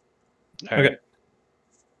graveyards. Okay.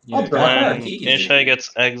 I'll draw a card. When Jeskai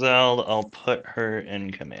gets exiled, I'll put her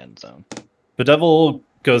in command zone. Bedevil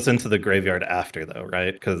goes into the graveyard after, though,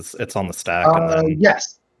 right? Because it's on the stack and then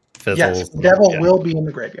Yes. fizzles. Yes. and- Devil yeah. will be in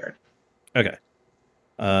the graveyard. Okay.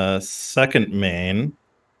 Second main.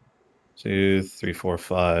 2, 3, 4,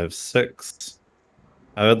 5, 6.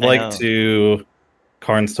 I would like to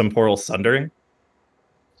Karn's Temporal Sundering.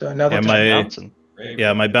 So another Yeah,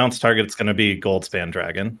 time. my bounce target's going to be Goldspan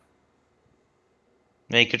Dragon.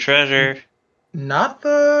 Make a treasure. Not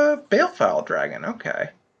the Balefile Dragon. Okay.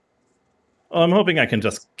 Well, I'm hoping I can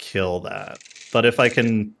just kill that. But if I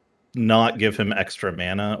can not give him extra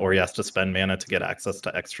mana, or he has to spend mana to get access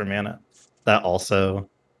to extra mana, that also...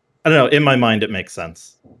 I don't know, in my mind it makes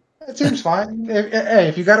sense. It seems fine. Hey,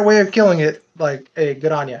 if you got a way of killing it, like, hey,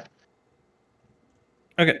 good on you.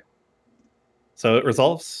 Okay. So it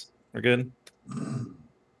resolves? We're good?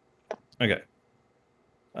 Okay.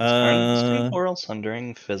 Does Temporal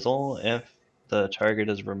Sundering fizzle if the target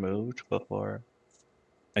is removed before?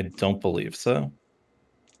 I don't believe so.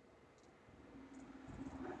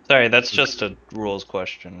 Sorry, that's just a rules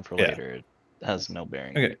question for Yeah. later. It has no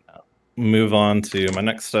bearing Okay. right now. Move on to my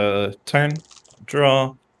next turn.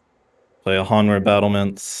 Draw. Play a Hanware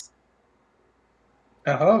Battlements.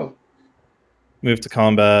 Oh. Move to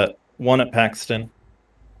combat. 1 at Paxton.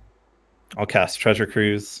 I'll cast Treasure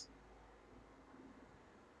Cruise.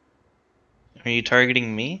 Are you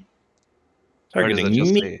targeting me? Targeting or does it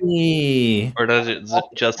just me. Say, or does it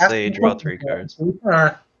just say draw 3 cards?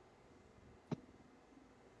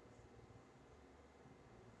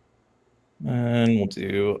 And we'll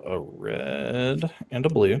do a red and a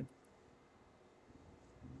blue.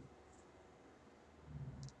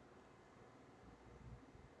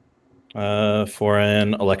 For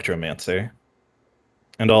an Electromancer.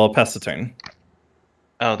 And I'll pass the turn.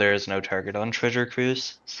 Oh, there is no target on Treasure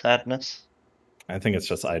Cruise. Sadness. I think it's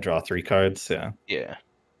just I draw 3 cards, yeah. Yeah.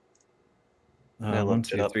 1,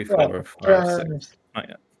 looked it 2, up. 3, 4, 5, 6. Not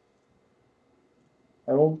yet.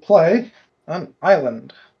 I will play an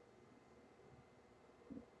island.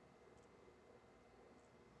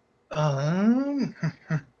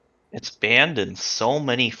 It's banned in so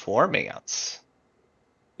many formats.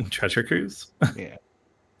 Treasure Cruise? Yeah.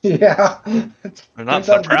 Yeah. I'm not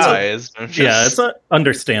surprised. I'm just Yeah, it's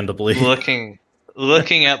understandably.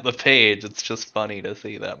 looking at the page, it's just funny to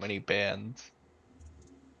see that many bans.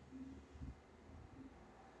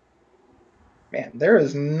 Man, there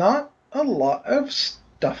is not a lot of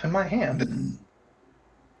stuff in my hand.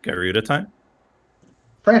 Gyruda time?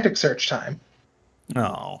 Frantic search time.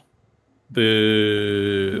 Oh.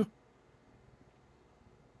 Boo.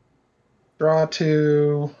 Draw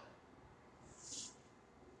 2.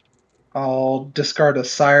 I'll discard a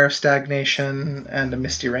Sire of Stagnation and a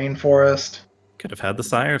Misty Rainforest. Could have had the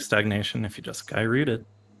Sire of Stagnation if you just Gyruda.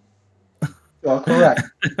 You are correct.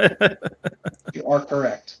 You are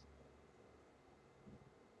correct.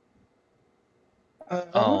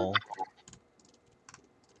 Oh.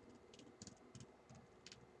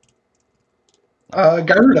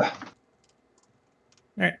 Gyruda.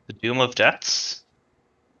 The Doom of Deaths?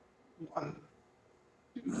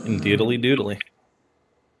 Indeedly doodly.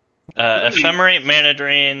 Ephemerate, Mana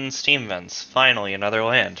Drain, Steam Vents. Finally, another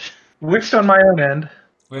land. Whiffed on my own end.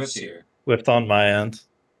 Whiff's here. Whipped on my end.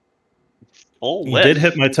 Full You whiff. did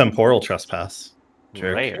hit my Temporal Trespass.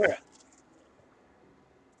 Jerk. Rare.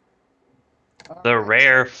 The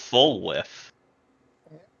rare full whiff.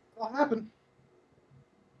 What'll happen?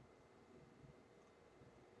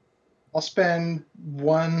 I'll spend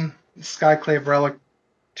 1 Skyclave Relic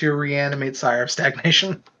to reanimate Sire of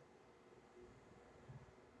Stagnation.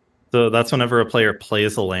 So that's whenever a player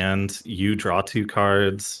plays a land, you draw 2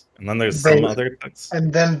 cards, and then there's some other effects.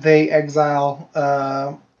 And then they exile.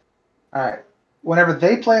 Alright. Whenever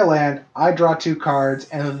they play a land, I draw 2 cards,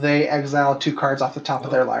 and they exile 2 cards off the top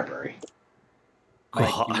of their library. Mike,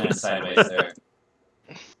 you went sideways there.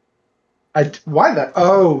 Why that?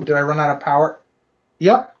 Oh, did I run out of power?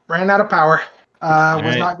 Yep, ran out of power. Was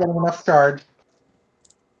right. not getting enough cards.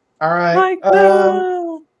 Alright. Mike,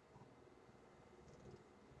 no!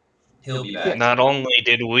 He'll be back. Not only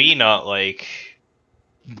did we not like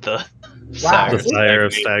the Wow. The Sire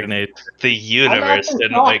of Stagnate. the universe actually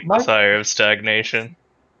didn't shocked, like the Mike. Sire of Stagnation.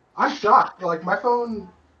 I'm shocked. Like, my phone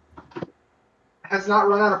has not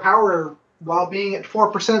run out of power while being at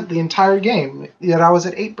 4% the entire game. Yet I was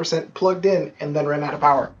at 8% plugged in and then ran out of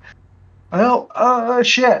power. Well,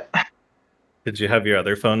 shit. Did you have your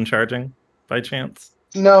other phone charging by chance?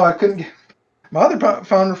 No, I couldn't get... My other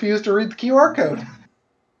phone refused to read the QR code.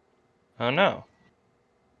 Oh no.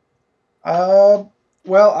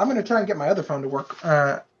 Well, I'm going to try and get my other phone to work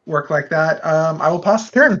like that. I will pass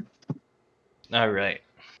the turn. Alright.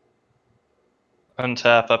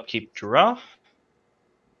 Untap, upkeep, draw.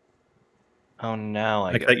 Oh, now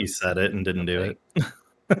I Like that you said it and didn't do it.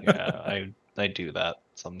 Yeah, I do that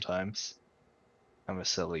sometimes. I'm a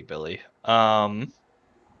silly Billy.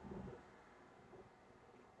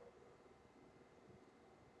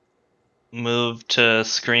 Move to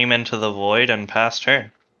scream into the void and pass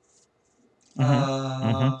turn.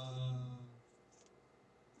 Mhm.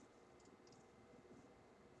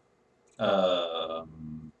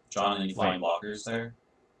 John, any flying blockers there?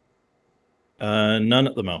 None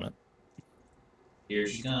at the moment. Here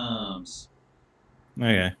she comes.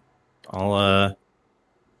 Okay. I'll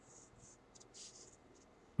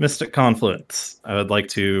Mystic Confluence. I would like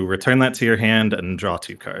to return that to your hand and draw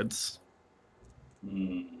 2 cards.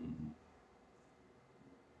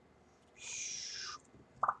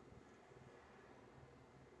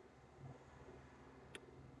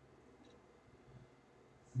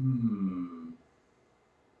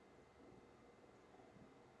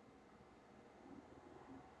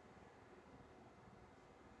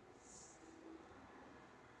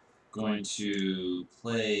 Going to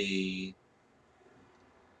play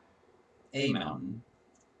a mountain.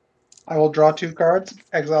 I will draw 2 cards,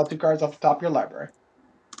 exile 2 cards off the top of your library.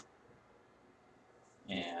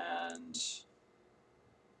 And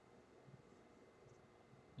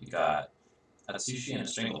you got a Atsushi and a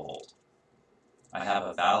Stranglehold. I have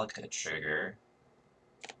a Valakut trigger.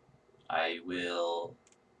 I will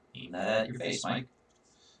aim that at your face, Mike.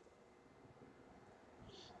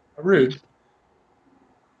 Rude.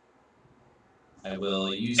 I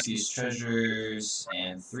will use these treasures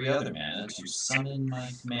and 3 other mana to summon my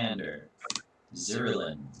commander,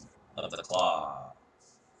 Zirilan of the Claw.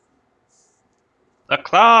 The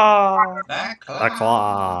claw! That The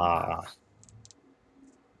claw.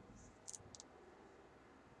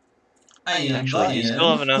 Actually, do you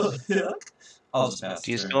still have enough? I'll just pass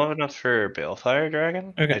Do you the turn. still have enough for Balefire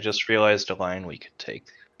Dragon? Okay. I just realized a line we could take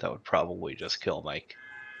that would probably just kill Mike.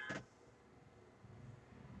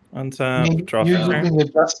 Untap, draw You 4 turn. using the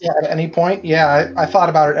adjust at any point? Yeah, I thought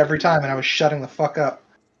about it every time, and I was shutting the fuck up.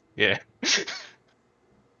 Yeah.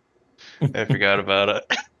 I forgot about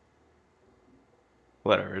it.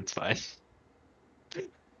 Whatever, it's fine.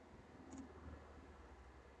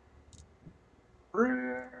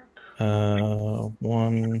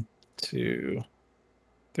 1, 2,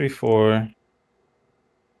 3, 4.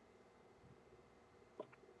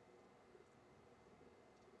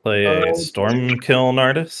 Play a Stormkiln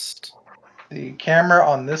Artist. The camera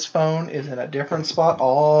on this phone is in a different spot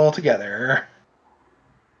altogether.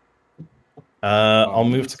 I'll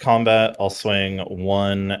move to combat. I'll swing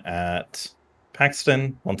 1 at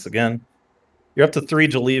Paxton once again. You're up to 3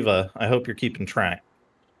 Jeleva. I hope you're keeping track.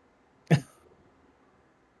 I'm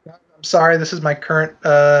sorry, this is my current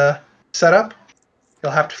setup.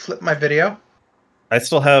 You'll have to flip my video. I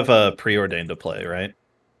still have Preordained to play, right?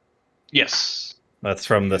 Yes. That's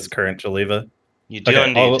from this current Jeleva. You do Okay,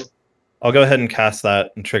 indeed. I'll go ahead and cast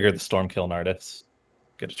that and trigger the Stormkiln Artist.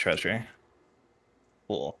 Get a treasure.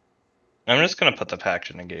 Cool. I'm just gonna put the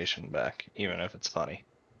Pact of Negation back, even if it's funny.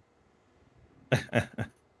 Well,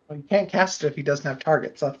 you can't cast it if he doesn't have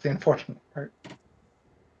targets. That's the unfortunate part.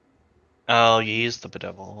 Oh, you used the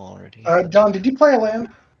Bedevil already. John, did you play a land?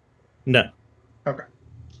 No. Okay.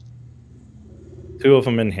 2 of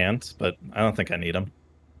them in hand, but I don't think I need them.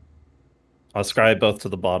 I'll scry both to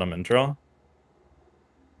the bottom and draw.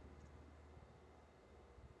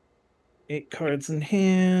 8 cards in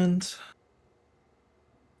hand.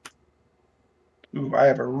 Ooh, I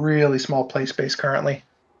have a really small play space currently.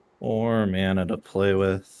 4 mana to play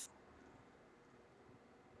with.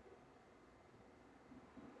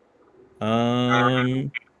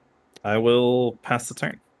 I will pass the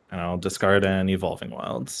turn, and I'll discard an Evolving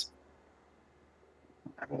Wilds.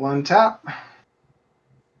 I will untap.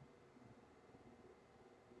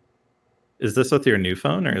 Is this with your new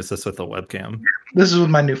phone, or is this with a webcam? This is with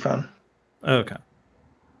my new phone. Okay.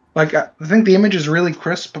 Like, I think the image is really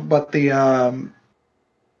crisp, but the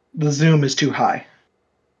zoom is too high.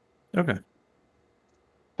 Okay.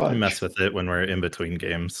 But I'll mess with it when we're in between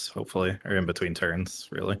games, hopefully, or in between turns,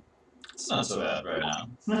 really. It's not so bad right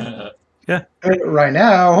now. right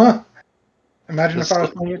now, huh? Imagine Just if I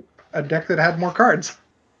was playing a deck that had more cards.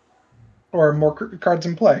 Or more cards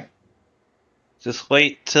in play. Just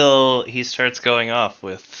wait till he starts going off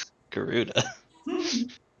with Gyruda.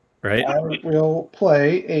 right? I will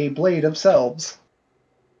play a Blade of Selves.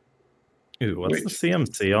 Ooh, what's the Wait.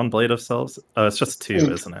 CMC on Blade of Selves? Oh, it's just 2,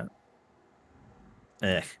 8. isn't it?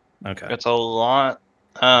 Okay. It's a lot.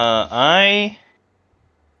 I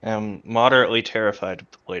am moderately terrified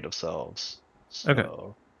of the Blade of Selves. So, Okay.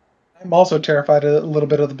 I'm also terrified a little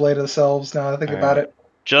bit of the Blade of Selves now that I think about Alright. it.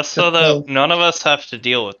 Just so Just that so- none of us have to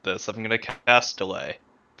deal with this, I'm gonna cast Delay.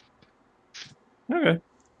 Okay.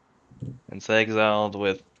 It's exiled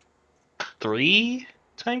with 3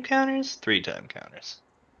 time counters? 3 time counters.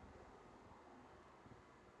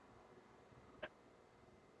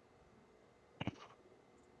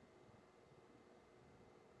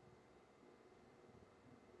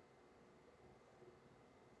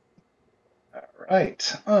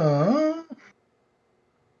 Right.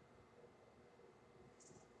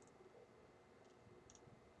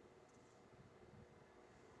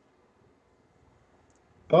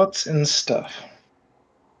 Butts and stuff.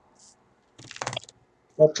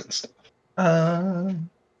 Butts and stuff.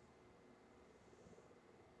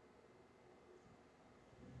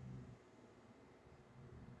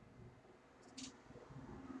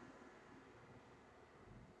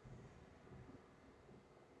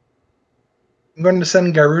 I'm going to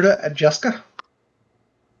send Gyruda at Jeskai.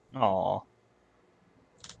 Aw.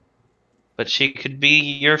 But she could be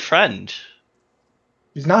your friend.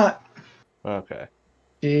 She's not. Okay.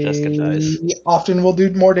 She Jeskai dies. often will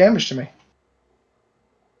do more damage to me.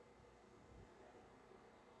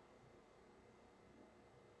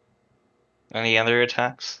 Any other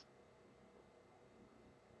attacks?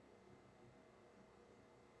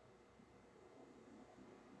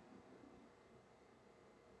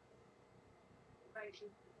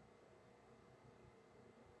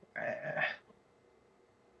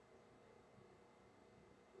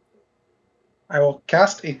 I will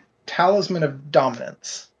cast a Talisman of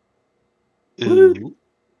Dominance. Ooh.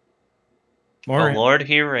 More. The Lord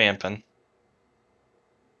here ramping.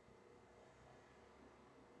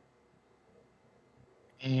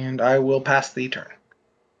 And I will pass the turn.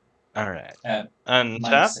 Alright. At Untap.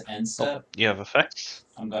 Mike's end step, You have effects?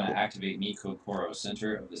 I'm going to activate Miko Koro,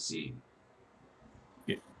 Center of the Sea.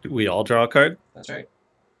 We all draw a card? That's right.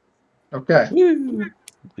 Okay. Woo!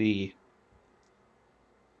 We.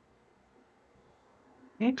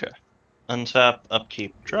 Okay. Untap,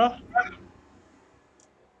 upkeep, draw.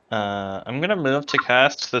 I'm gonna move to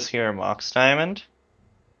cast this here Mox Diamond,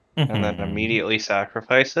 and then Mhm. immediately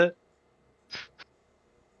sacrifice it.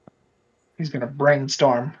 He's going to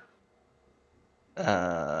brainstorm.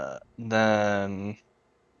 Then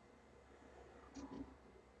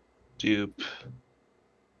dupe.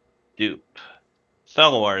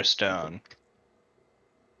 Thelwar Stone.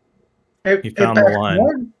 Hey, He found Patrick, one. you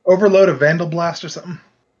want to overload a Vandal Blast or something?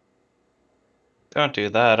 Don't do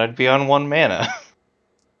that. I'd be on 1 mana.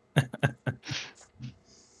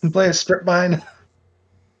 And play a Strip Mine.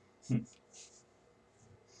 You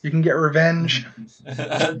can get revenge.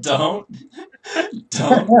 Don't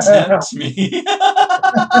tempt me.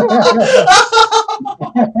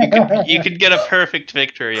 You could get a perfect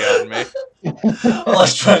victory on me. I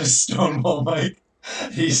was trying to stonewall Mike.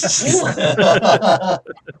 He's just like...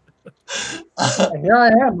 Here I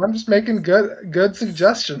am. I'm just making good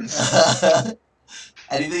suggestions.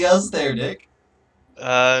 Anything else there, Nick?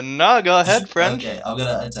 No, go ahead, friend. Okay, I'm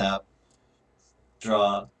gonna untap.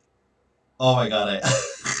 Draw. Oh my god,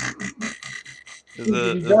 Is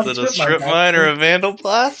it a strip mine or a vandal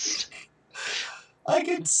blast? I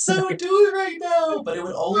could so do it right now, but it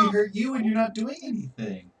would only hurt you and you're not doing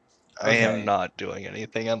anything. I am not doing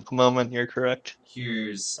anything at the moment, you're correct.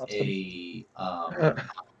 Here's a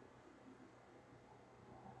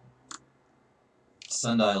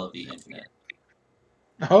Sundial of the Infinite.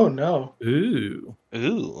 Oh no. Ooh.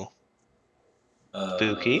 Ooh.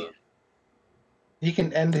 Spooky. He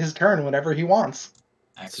can end his turn whenever he wants.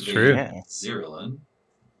 Activate True. Zirilan.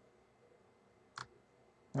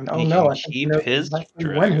 And oh He no, can I think he keep knows his exactly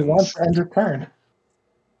when he wants to end his turn.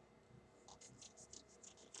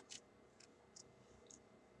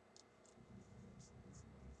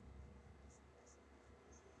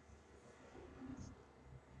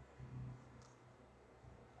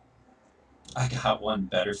 I got one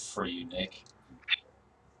better for you, Nick.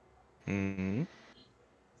 Hmm.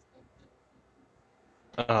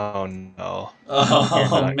 Oh no. Oh, You're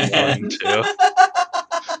not man. going to.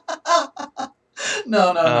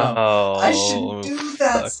 No. Oh, I shouldn't do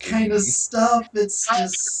that kind of stuff. It's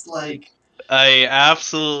just like... I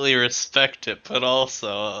absolutely respect it, but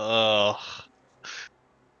also,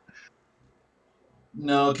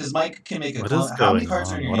 No, because Mike can make a... What is How many going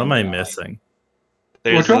cards are in on? your What hand am I right now, Mike? missing?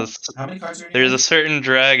 There's Which one? How many cards are in there's your a certain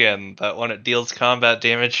dragon that when it deals combat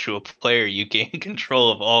damage to a player, you gain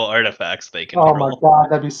control of all artifacts they Oh my control. god,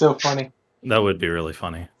 that'd be so funny. That would be really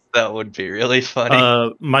funny. That would be really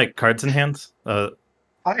funny. Mike, cards in hands. I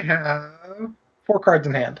have 4 cards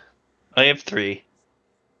in hand. I have 3.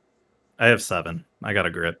 I have 7. I got a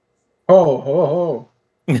grip. Oh.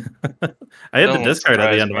 I had to Don't discard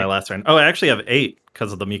at the surprise end of me. my last turn. Oh, I actually have 8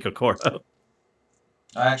 because of the Mika Koro.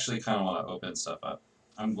 I actually kind of want to open stuff up.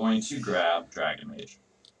 I'm going to grab Dragon Mage.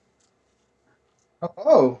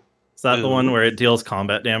 Oh. Is that the one Ooh. where it deals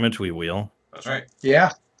combat damage? We wheel. That's right.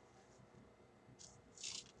 Yeah.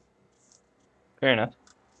 Fair enough.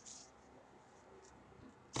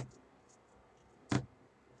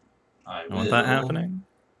 I Want that happening?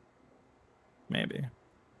 Maybe.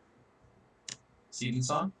 Seething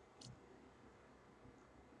Song?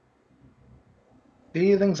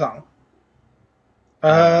 Breathing song.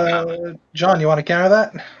 Oh, John, you want to counter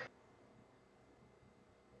that?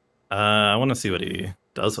 I want to see what he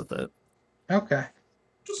does with it. Okay.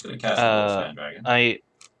 Just going to cast Wolfsbane Dragon.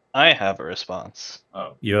 I have a response.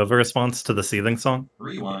 Oh, You have a response to the Seething Song?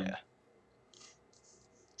 rewind. Yeah.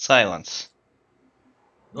 Silence.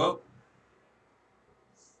 Whoa.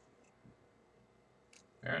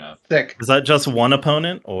 Fair enough. Sick. Is that just one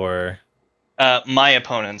opponent, or My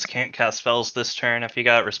opponents can't cast spells this turn. If you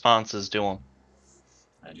got responses, do them.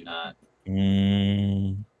 I do not.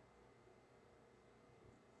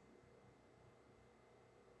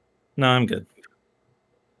 No, I'm good.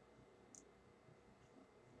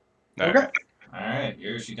 Okay. Alright,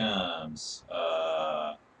 here she comes.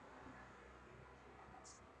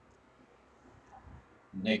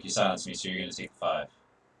 Nick, you silenced me, so you're going to take 5.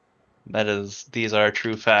 These are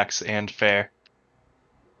true facts and fair.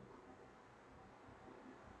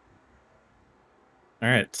 All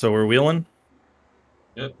right, so we're wheeling.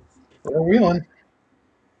 Yep. We're wheeling.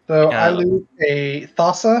 So I Yeah. lose a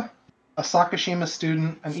Thassa, a Sakashima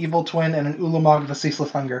student, an Evil Twin, and an Ulamog of the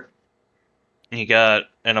Ceaseless Hunger. You got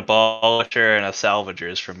an Abolisher and a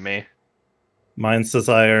Salvagers from me. Mind's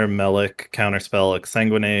Desire, Melik, Counterspell,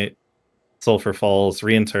 Exsanguinate, Sulphur Falls,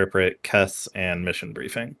 Reinterpret, Kess, and Mission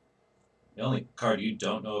Briefing. The only card you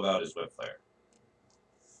don't know about is Whip Flare.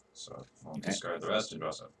 So I'll discard the rest and draw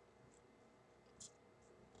some.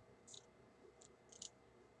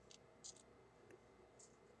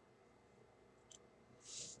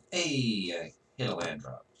 Hey, I hit a land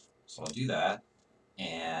drop. So I'll do that.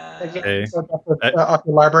 And Okay. Off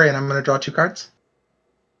the library, and I'm going to draw 2 cards.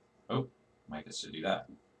 Mike gets to do that.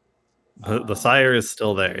 The Sire is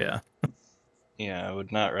still there, yeah. Yeah, I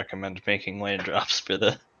would not recommend making land drops for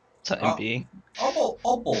the time being. I'll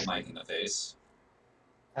bolt Mike in the face,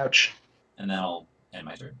 Ouch. and then I'll end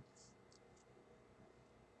my turn.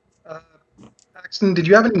 Paxton, did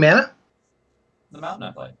you have any mana? The mountain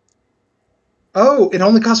I played. Oh, it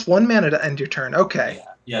only costs 1 mana to end your turn. Okay.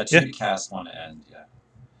 Yeah, 2 to cast, 1 to end. Yeah.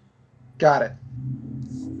 Got it.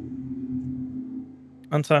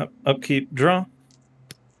 Untap, upkeep, draw.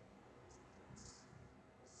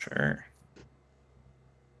 Sure.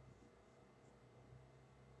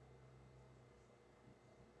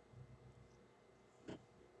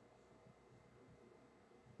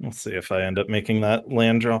 We'll see if I end up making that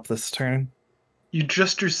land drop this turn. You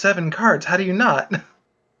just drew 7 cards. How do you not?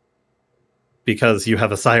 Because you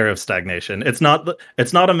have a Sire of Stagnation. It's not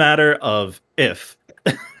a matter of if.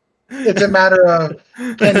 It's a matter of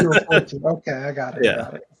can you afford to? Okay, I got it. Yeah. I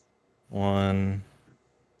got it. 1,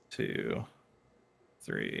 2,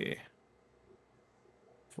 3,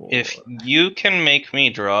 4. If you can make me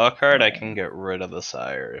draw a card, I can get rid of the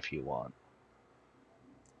Sire if you want.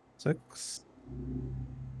 6.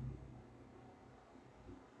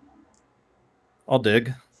 I'll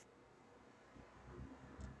dig.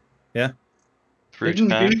 Yeah. Through Digging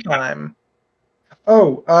time. through time.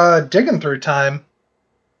 Oh, digging through time.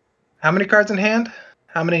 How many cards in hand?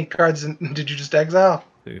 How many cards did you just exile?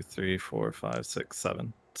 2, 3, 4, 5, 6,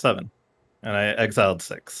 7. 7. And I exiled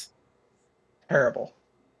 6. Terrible.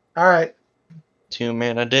 All right. 2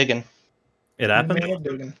 mana digging. It happened? Mana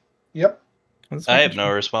digging. Yep. I have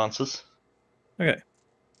no responses. Okay.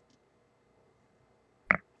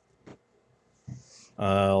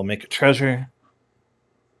 I'll make a treasure.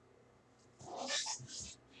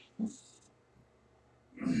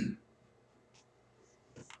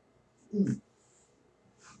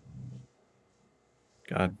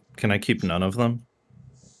 God, can I keep none of them?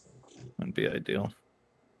 That'd be ideal.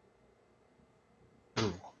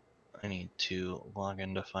 Ooh, I need to log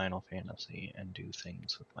into Final Fantasy and do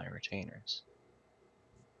things with my retainers.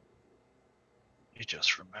 I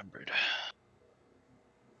just remembered.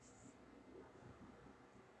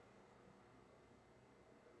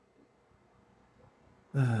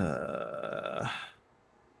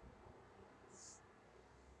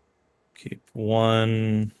 Keep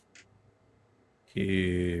 1.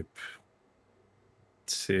 Keep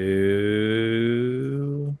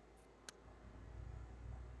 2.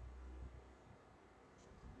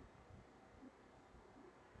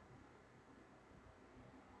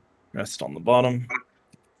 Rest on the bottom.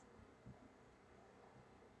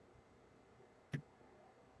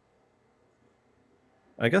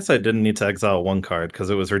 I guess I didn't need to exile 1 card because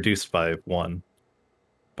it was reduced by 1.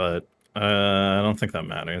 But I don't think that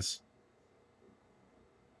matters.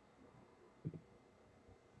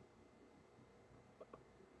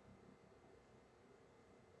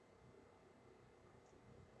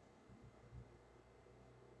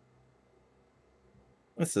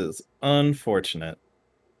 This is unfortunate.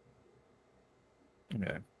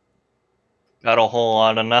 Okay. Got a whole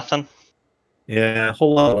lot of nothing. Yeah, a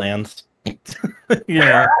whole lot of lands.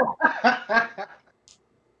 Yeah.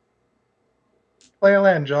 Play a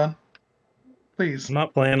land, John. Please. I'm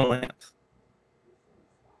not playing a land.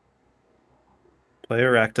 Play a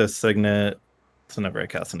Rakdos Signet. It's whenever I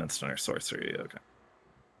cast an instant or sorcery. Okay.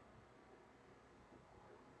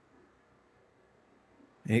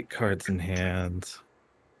 8 cards in hand.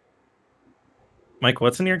 Mike,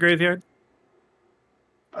 what's in your graveyard?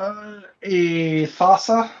 A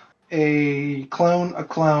Thassa, a clone,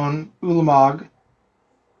 Ulamog,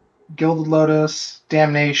 Gilded Lotus,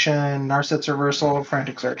 Damnation, Narset's Reversal,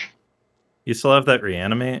 Frantic Search. You still have that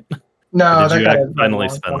reanimate? No, Or did that you got finally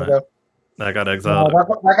exiled spend long that? ago. That got No, exiled.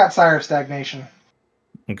 that got Sire of Stagnation.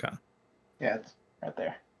 Okay. Yeah, it's right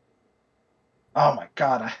there. Oh my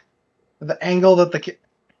god. The angle that the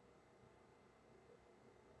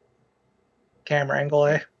camera angle,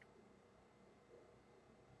 eh?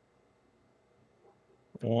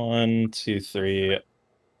 1, 2, 3.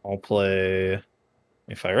 I'll play a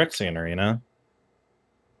Phyrexian Arena.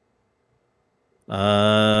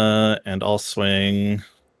 And I'll swing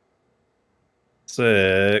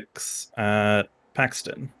 6 at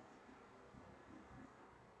Paxton.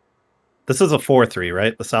 This is a 4/3,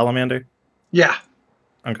 right? The Salamander? Yeah.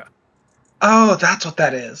 Okay. Oh, that's what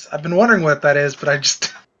that is. I've been wondering what that is, but I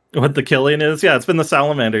just... What the killing is? Yeah, it's been the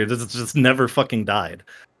Salamander. It's just never fucking died.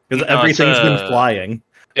 Because No, everything's been flying.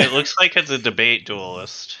 It looks like it's a debate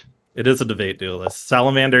duelist. It is a debate duelist.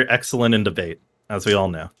 Salamander, excellent in debate, as we all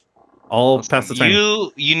know. I'll pass the time.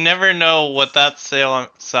 You never know what that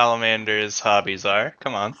salamander's hobbies are.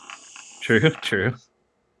 Come on. True, true.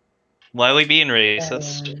 Why are we being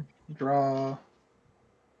racist? Draw.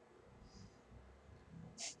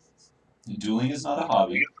 Dueling is not a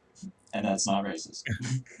hobby, and that's not racist.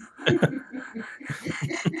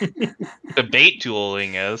 Debate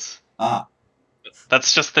dueling is. Ah,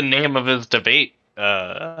 That's just the name of his debate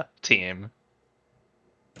team.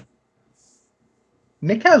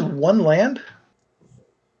 Nick has 1 land?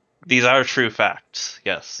 These are true facts.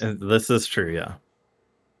 Yes. This is true, yeah.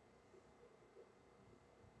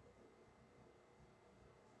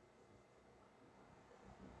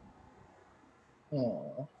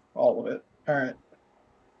 Oh, all of it. All right.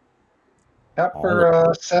 Tap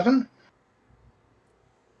for 7.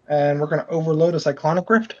 And we're going to overload a Cyclonic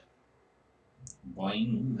Rift.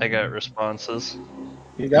 boing. I got responses.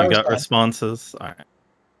 You got, responses. All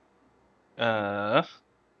right.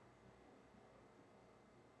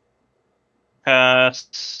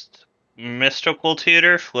 Cast Mystical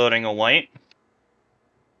Tutor, floating a white.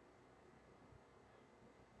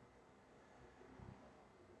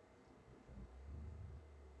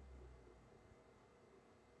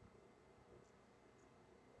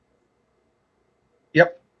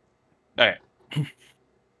 Yep. Alright.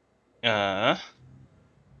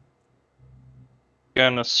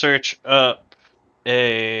 Gonna search up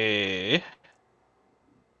a...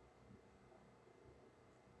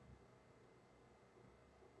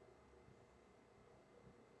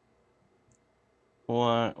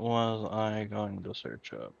 What was I going to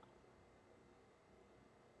search up?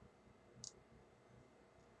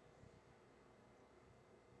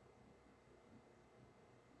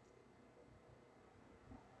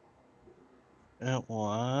 It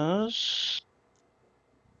was...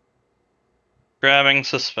 Grabbing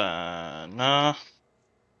suspend. No.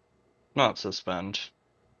 Not suspend.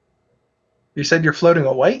 You said you're floating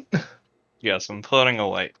a white? Yes, I'm floating a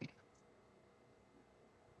white.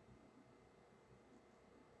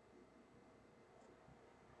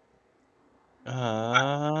 Do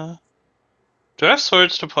I have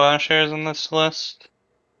Swords to Plowshares in this list?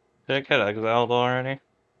 Did I get exiled already?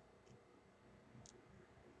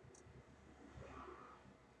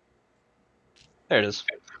 There it is.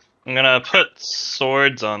 I'm gonna put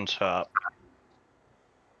Swords on top.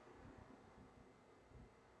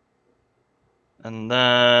 And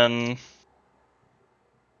then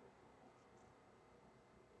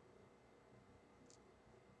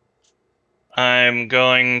I'm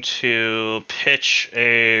going to pitch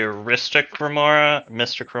a Mystic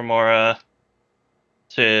Remora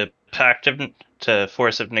to to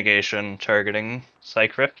Force of Negation targeting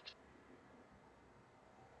Psych Rift.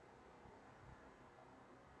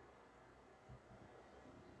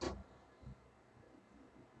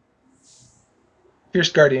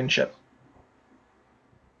 Fierce Guardianship.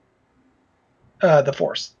 The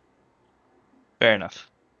Force. Fair enough.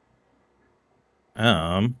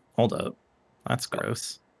 Hold up. That's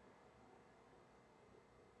gross.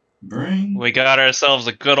 Bring We got ourselves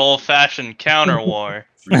a good old-fashioned counter war.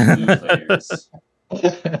 3 blue players.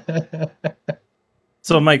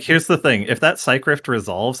 So, Mike, here's the thing. If that Psych Rift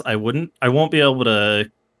resolves, I won't be able to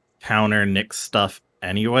counter Nick's stuff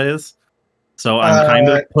anyways. So I'm kind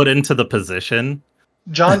of put into the position.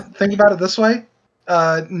 John, think about it this way.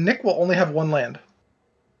 Nick will only have 1 land.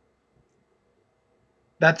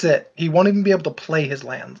 That's it. He won't even be able to play his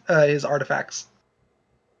lands, his artifacts.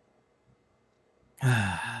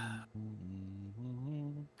 How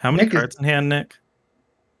many Nick is- cards in hand, Nick?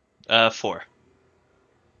 4.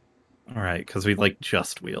 All right, because we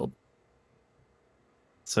just wheeled.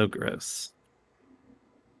 So gross.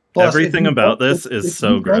 Plus, Everything about this is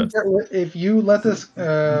so gross. If you let this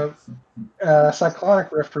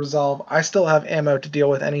Cyclonic Rift resolve, I still have ammo to deal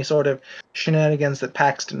with any sort of shenanigans that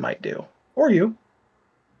Paxton might do. Or you.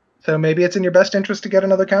 So maybe it's in your best interest to get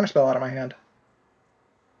another counterspell out of my hand.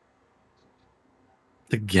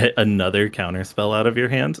 To get another counterspell out of your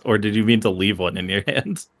hand? Or did you mean to leave one in your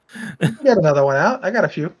hand? Get another one out. I got a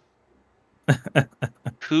few.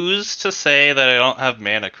 Who's to say that I don't have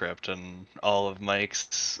Mana Crypt and all of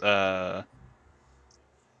Mike's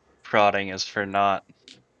prodding is for naught?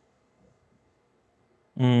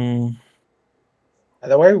 Mm, By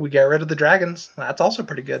the way, we get rid of the dragons. That's also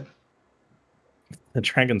pretty good. the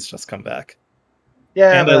dragons just come back.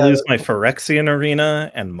 Yeah, And I lose my Phyrexian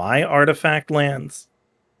Arena and my artifact lands.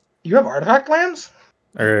 You have artifact lands?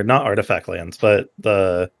 Or not artifact lands, but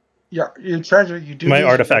Your treasure. You do. my lose-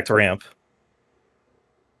 artifact ramp.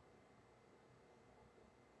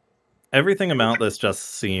 Everything about this just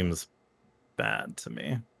seems bad to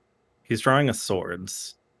me. He's drawing a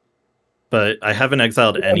swords, but I haven't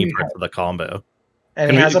exiled any parts of the combo. And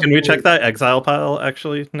Can he has we check that exile pile,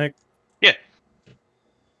 actually, Nick? Yeah.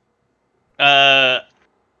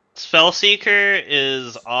 Spellseeker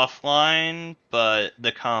is offline, but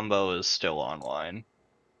the combo is still online.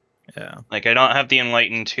 Yeah. Like, I don't have the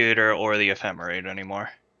Enlightened Tutor or the Ephemerate anymore.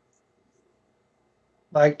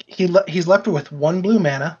 Like he's left with 1 blue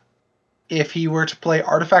mana. If he were to play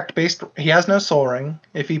artifact-based, he has no Soul Ring.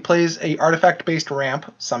 If he plays a artifact-based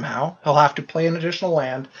ramp somehow, he'll have to play an additional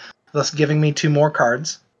land, thus giving me 2 more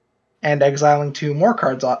cards, and exiling 2 more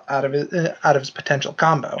cards out of his potential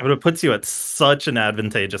combo. But it puts you at such an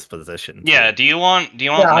advantageous position. Yeah, do you want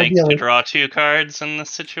Mike ideally. to draw 2 cards in this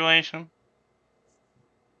situation?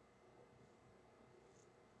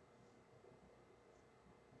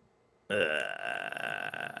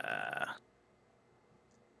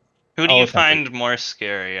 Who do I'll you attempt find more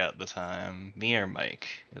scary at the time? Me or Mike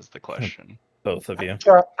is the question. Both of you.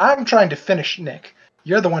 I'm trying to finish Nick.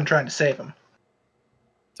 You're the one trying to save him.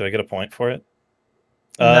 Do I get a point for it?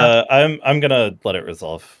 No. I'm gonna let it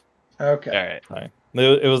resolve. Okay. Alright, Fine.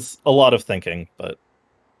 It was a lot of thinking, but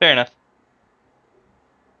fair enough.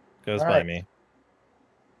 goes All by right. me.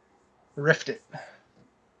 Rift it.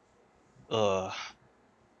 Ugh.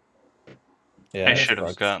 Yeah, I it should have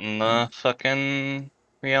sucks. gotten the fucking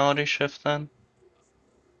reality shift then.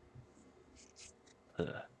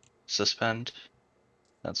 Suspend.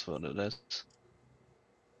 That's what it is.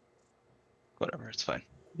 Whatever, it's fine.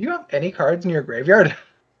 Do you have any cards in your graveyard?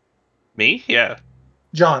 Me? Yeah.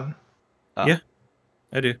 John, I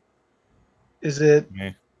do. is it...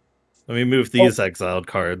 Let me move these exiled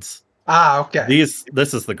cards. okay.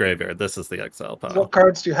 This is the graveyard. This is the exile pile. What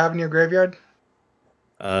cards do you have in your graveyard?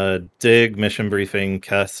 Dig, Mission Briefing,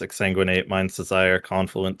 Kess, Exsanguinate, Mind's Desire,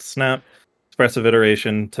 Confluent, Snap, Expressive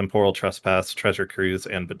Iteration, Temporal Trespass, Treasure Cruise,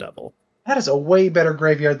 and Bedevil. That is a way better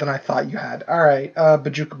graveyard than I thought you had. All right,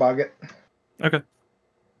 Bajuka Bog it. Okay.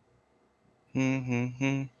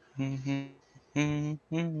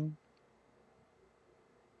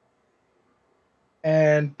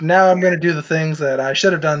 And now I'm going to do the things that I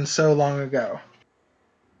should have done so long ago.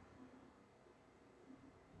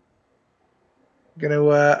 I'm going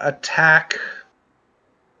to attack.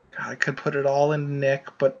 God, I could put it all in Nick,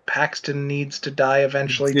 but Paxton needs to die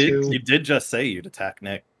eventually too. You did just say you'd attack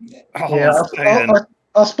Nick. Yeah,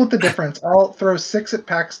 I'll split the difference. I'll throw 6 at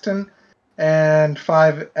Paxton and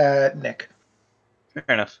 5 at Nick. Fair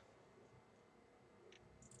enough.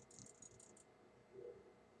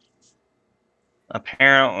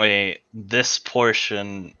 Apparently, this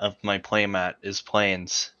portion of my playmat is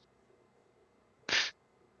plains.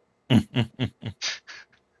 I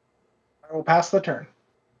will pass the turn.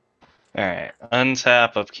 Alright,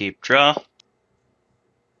 untap, upkeep, draw.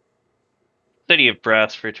 City of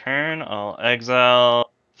Brass return. I'll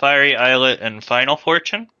exile Fiery Islet and Final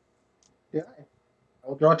Fortune. Yeah. I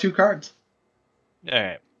will draw 2 cards.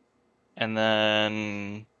 Alright. And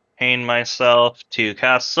then pain myself to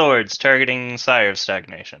cast Swords, targeting Sire of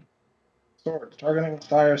Stagnation. Sword, targeting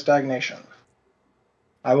Sire Stagnation.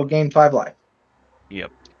 I will gain 5 life.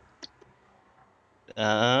 Yep.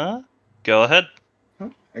 Go ahead.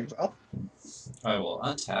 Exile. I will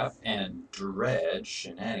untap and dredge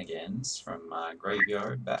Shenanigans from my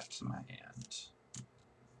graveyard back to my hand.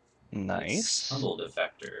 Nice. Humble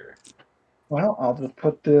Defector. Well, I'll just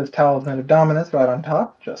put the Talisman of Dominance right on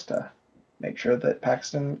top, just to make sure that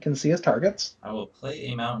Paxton can see his targets. I will play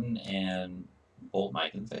a mountain and bolt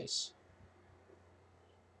Mike in the face.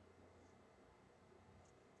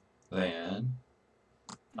 Then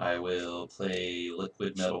I will play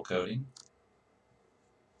Liquid Metal Coating.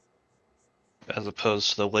 As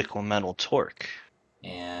opposed to the Liquid Metal Torque.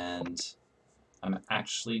 And I'm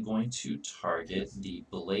actually going to target the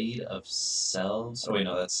Blade of Selves. Oh wait,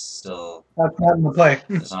 no, that's still... That's not in the play.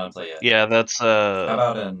 That's not in play yet. Yeah, that's How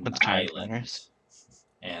about an that's giant island? planners.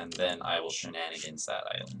 And then I will Shenanigans that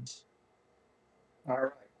island.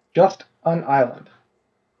 Alright. Just an island.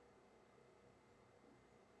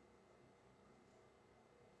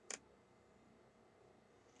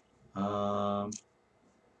 I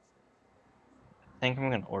think I'm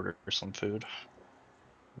gonna order some food.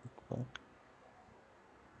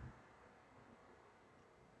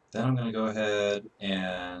 Then I'm gonna go ahead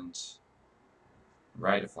and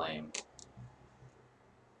Rite a Flame.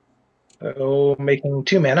 So, making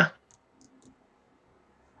 2 mana.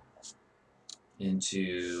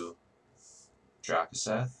 Into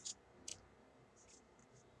Drakaseth.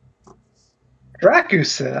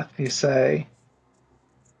 Drakuseth, you say.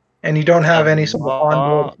 And you don't have any sort of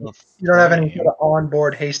onboard. You don't have any sort of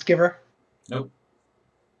onboard haste giver? Nope.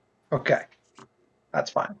 Okay.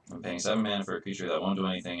 That's fine. I'm paying 7 mana for a creature that won't do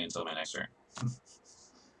anything until my next turn.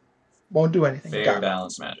 Won't do anything. Fair, Got it.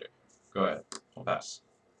 balanced magic. Go ahead. I'll pass.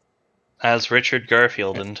 As Richard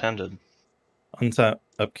Garfield intended. Untap,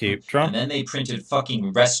 upkeep, draw. And then they printed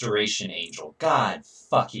fucking Restoration Angel. God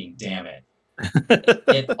fucking damn it.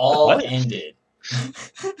 It all What? ended.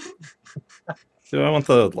 Do I want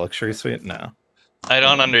the luxury suite? No. I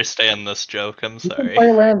don't understand this joke, I'm You can sorry.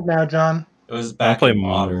 play land now, John. It was I back play in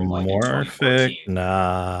Modern, like in Morphic. 2014.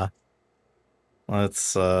 Nah.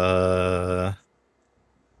 Let's It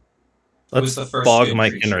was the first bog good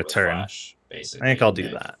Mike in creature with return. Flash, basically. I think I'll do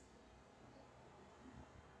And that.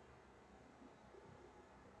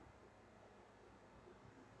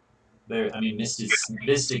 There, I mean, Mystic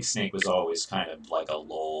Snake was always kind of like a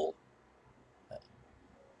lull. It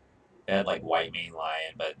had like White Mane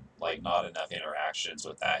Lion, but like not enough interactions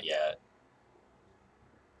with that yet.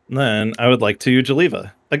 Then I would like to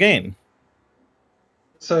Jeleva again.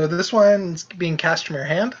 So this one's being cast from your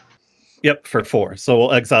hand. Yep, for 4. So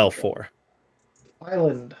we'll exile 4.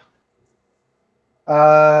 Island.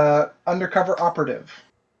 Undercover operative.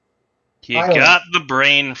 You Island. got the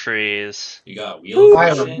brain freeze. You got Wheel of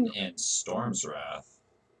Island. Vision and Storm's Wrath.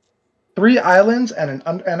 3 islands and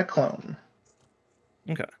a clone.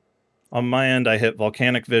 Okay. On my end, I hit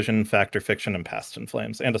Volcanic Vision, Factor Fiction, and Past in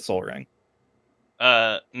Flames, and a Soul Ring.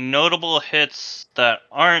 Notable hits that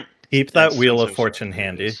aren't. Keep that Wheel of instances Fortune of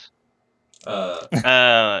handy. freeze.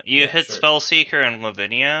 Uh, You Yeah, hit sure. Spellseeker and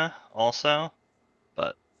Lavinia also,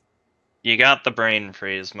 but you got the brain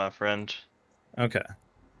freeze, my friend. Okay.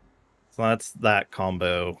 So that's that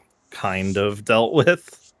combo kind of dealt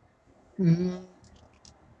with. Mm.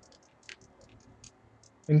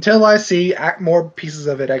 Until I see more pieces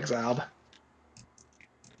of it exiled.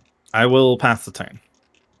 I will pass the turn.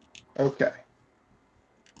 Okay.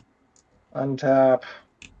 Untap.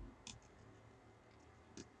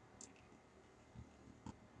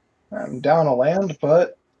 I'm down a land,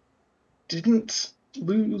 but didn't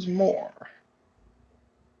lose more.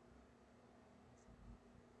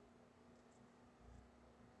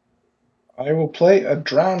 I will play a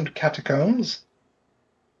Drowned Catacombs.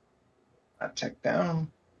 Attack down.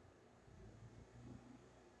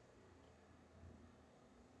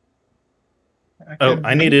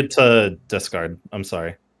 I needed to discard. I'm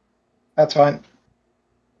sorry. That's fine.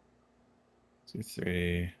 2,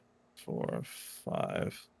 3, 4,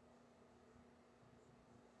 5.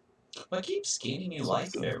 What keeps gaining you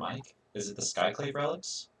life there, Mike? Is it the Skyclave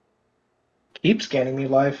relics? Keep scanning me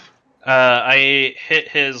life. I hit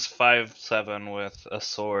his 5/7 with a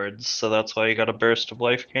sword, so that's why you got a burst of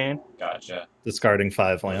life gain. Gotcha. Discarding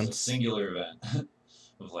 5 That was a lands. singular event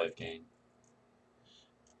of life gain.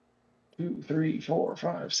 2, 3, 4,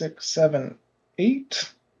 5, 6, 7,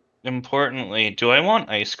 8. Importantly, do I want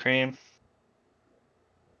ice cream?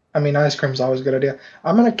 I mean, ice cream's always a good idea.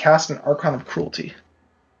 I'm gonna cast an Archon of Cruelty.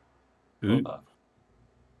 Ooh. Opa.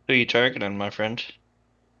 Who you targeting, my friend?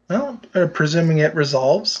 Well, presuming it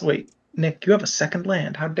resolves. Wait, Nick, you have a second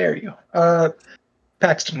land. How dare you?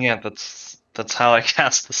 Paxton. Yeah, that's how I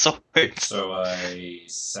cast the swords. So I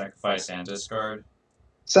sacrifice and discard.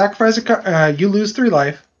 Sacrifice a card. You lose 3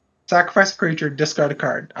 life. Sacrifice a creature. Discard a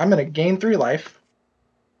card. I'm gonna gain 3 life.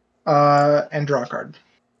 And draw a card.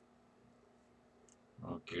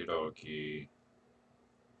 Okie dokie.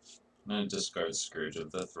 I'm gonna discard Scourge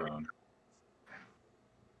of the Throne.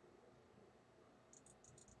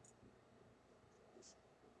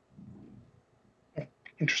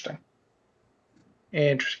 Interesting.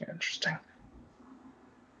 Interesting.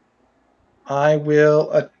 I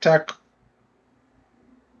will attack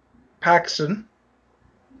Paxton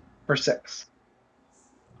for 6.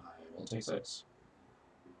 I will take 6.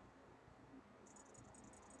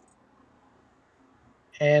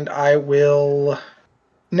 And I will.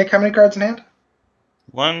 Nick, how many cards in hand?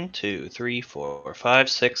 1, 2, 3, 4, 5,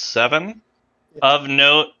 6, 7. Of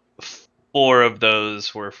note, 4 of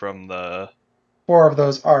those were from the. 4 of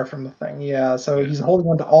those are from the thing. Yeah, so he's holding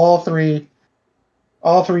on to all three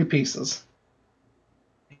pieces.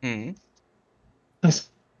 Hmm. All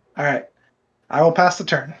right. I will pass the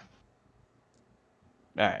turn.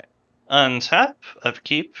 Alright. Untap,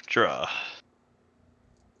 upkeep, draw.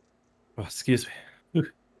 Oh, excuse me.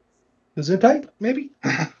 Is it tight? Maybe.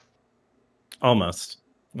 Almost.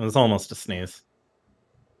 It was almost a sneeze.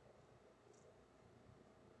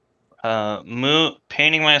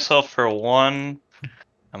 Painting myself for 1.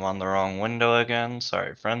 I'm on the wrong window again.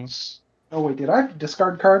 Sorry, friends. Oh wait, did I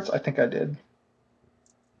discard cards? I think I did.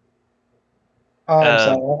 I'm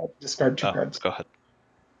sorry. I'll discard 2 cards. Go ahead.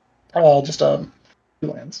 Just 2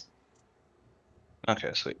 lands.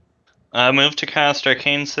 Okay, sweet. Move to cast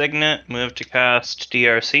Arcane Signet. Move to cast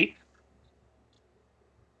DRC.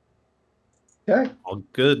 Okay. All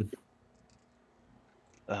good.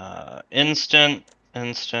 Instant,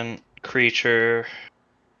 creature,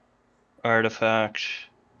 artifact,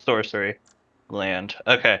 sorcery, land.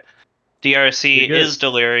 Okay. DRC is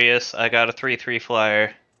delirious. I got a 3/3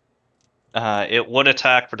 flyer. It would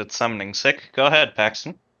attack, but it's summoning sick. Go ahead,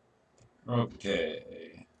 Paxton.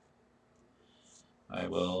 Okay. I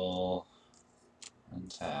will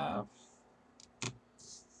untap.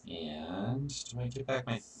 And do I get back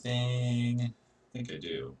my thing? I think I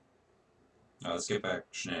do. Now let's get back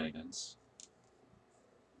Shenanigans.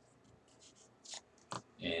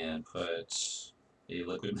 And put a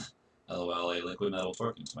liquid, LOL, a liquid metal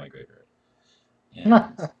torque into my graveyard.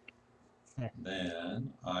 And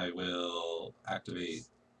then I will activate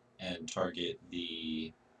and target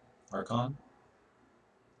the Archon.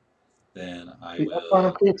 Then I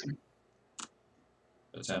will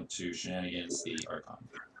attempt to Shenanigans the Archon.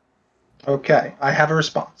 Okay, I have a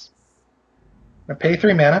response. I'm going to pay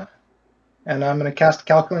 3 mana, and I'm going to cast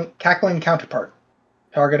Cackling Counterpart,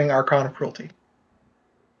 targeting Archon of Cruelty.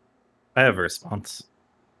 I have a response.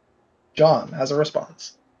 John has a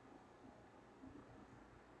response.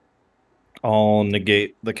 I'll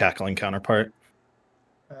negate the cackling counterpart.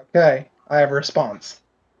 Okay, I have a response.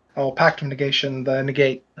 I will Pact of Negation the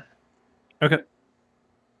negate. Okay.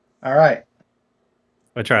 All right.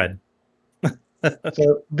 I tried.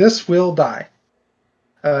 So this will die.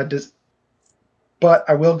 But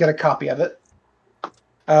I will get a copy of it.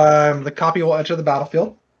 The copy will enter the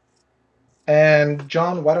battlefield. And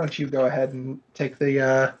John, why don't you go ahead and take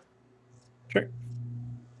the Sure.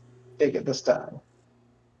 take it this time.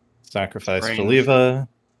 Sacrifice Jeleva.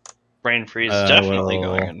 Brain freeze definitely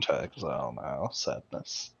going into exile now.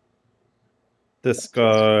 Sadness.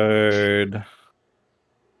 Discard.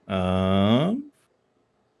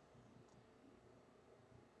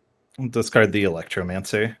 Discard the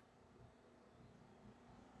Electromancer.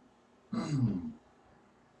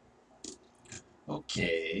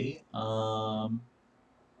 Okay.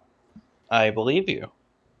 I believe you.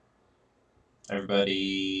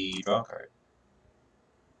 Everybody draw a card.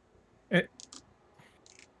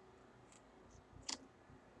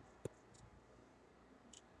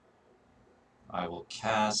 I will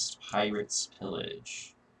cast Pirate's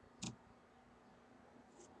Pillage.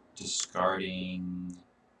 Discarding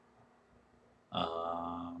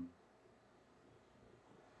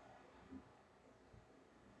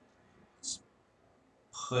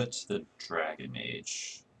put the Dragon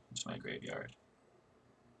Mage into my graveyard.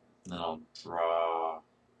 And then I'll draw.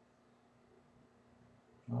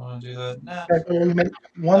 I want to do that. Nah.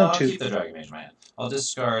 One No, or I'll two. keep the Dragon Mage in my hand. I'll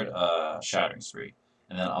discard Shattering Spree.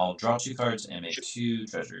 And then I'll draw 2 cards and make 2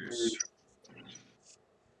 treasures.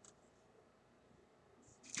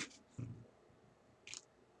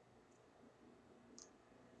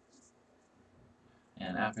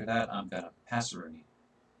 And after that, I'm gonna pass a Rooney.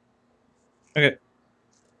 Okay.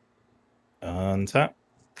 Untap.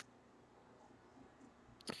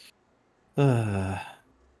 It's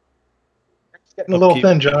getting a little Upkeep.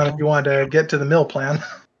 thin, John, if you want to get to the mill plan.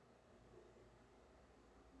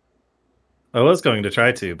 I was going to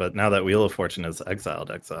try to, but now that Wheel of Fortune is exiled.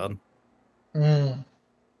 Mm.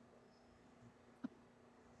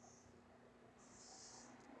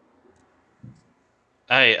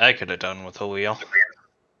 I could have done with a wheel.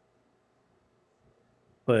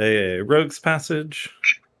 Play a Rogue's Passage.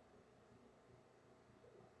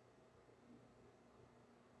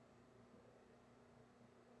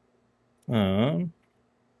 Do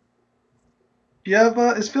you have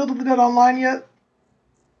is Field of the Dead online yet?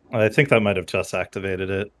 I think that might have just activated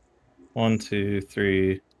it. 1, 2,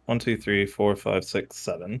 3, 1, 2, 3, 4, 5, 6,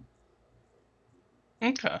 7.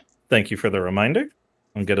 Okay. Thank you for the reminder.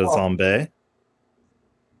 I'll get a zombie.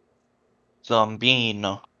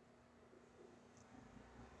 Zombino.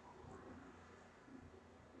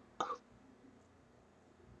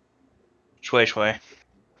 Shui.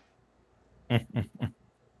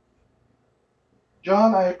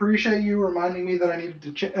 John, I appreciate you reminding me that I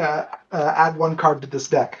needed to add 1 card to this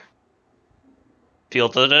deck.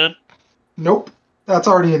 Fielded it? Nope, that's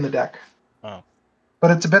already in the deck. Oh.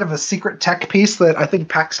 But it's a bit of a secret tech piece that I think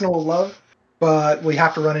Paxton will love, but we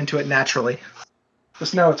have to run into it naturally.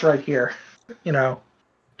 Just know it's right here. You know,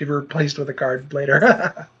 to be replaced with a card later.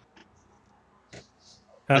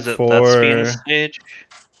 Is it that speed stage?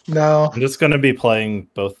 No. I'm just going to be playing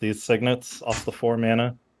both these signets off the 4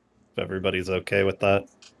 mana. If everybody's okay with that.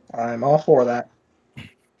 I'm all for that.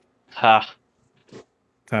 Ha.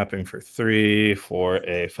 Tapping for 3 for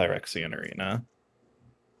a Phyrexian Arena.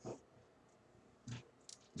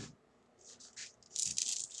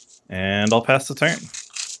 And I'll pass the turn.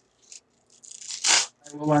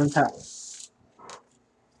 I will untap.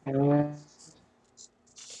 And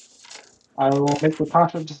I will make the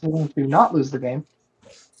conscious decision to not lose the game.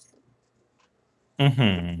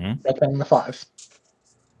 Mm-hmm. By playing the 5.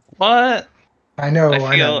 What? I know.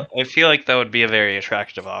 I feel like that would be a very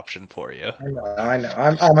attractive option for you. I know.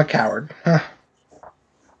 I'm a coward. If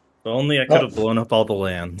only I could have blown up all the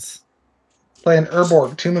lands. Play an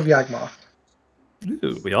Urborg, Tomb of Yawgmoth.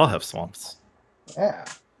 Ooh, we all have swamps. Yeah.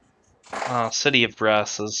 City of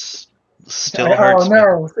Brass is still hurts me.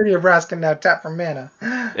 Oh no, City of Brass can now tap for mana.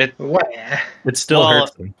 It still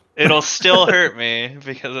hurts me. It'll still hurt me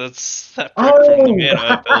because it's separate from the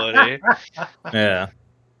mana ability. Yeah.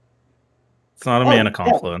 It's not a mana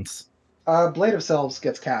confluence. Blade of Selves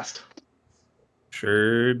gets cast.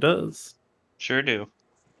 Sure does. Sure do.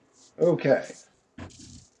 Okay.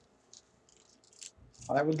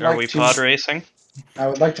 Are we pod racing? I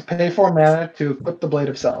would like to pay 4 mana to equip the Blade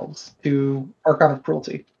of Selves to Archon of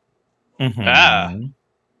Cruelty. Mm-hmm. Ah.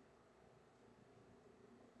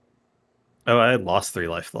 Oh, I lost 3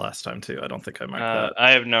 life the last time too. I don't think I marked that.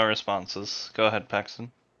 I have no responses. Go ahead,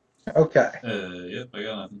 Paxton. Okay. Yep, I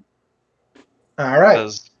got nothing. All right.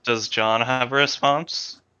 Does John have a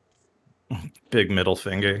response? Big middle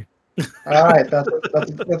finger. All right, that's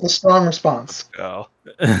a strong response. Go.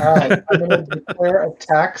 All right, I'm going to declare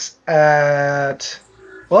attacks at.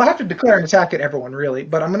 Well, I have to declare an attack at everyone, really,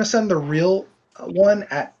 but I'm going to send the real one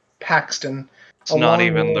at Paxton. It's not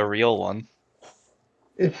even the real one.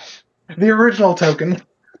 It's the original token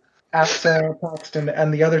at Paxton,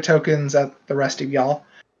 and the other tokens at the rest of y'all.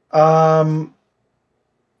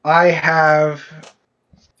 I have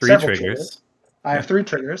 3 triggers. I have 3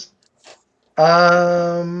 triggers.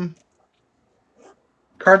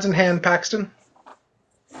 Cards in hand, Paxton.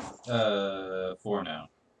 4 now.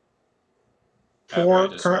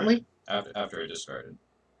 4 currently? After I discarded.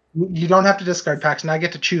 You don't have to discard, Paxton. I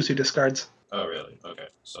get to choose who discards. Oh, really? Okay,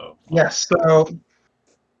 so... Yes, so...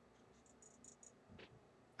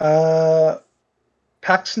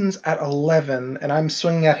 Paxton's at 11, and I'm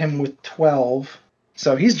swinging at him with 12,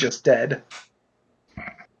 so he's just dead.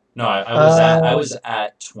 No, I was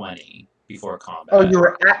at 20 before combat. Oh, you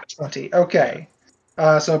were at 20. Okay.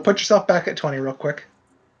 So put yourself back at 20 real quick.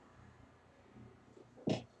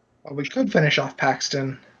 Well, we could finish off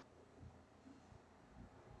Paxton.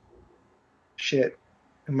 Shit.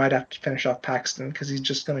 We might have to finish off Paxton because he's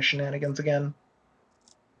just going to shenanigans again.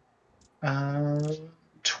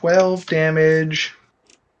 12 damage.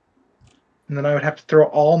 And then I would have to throw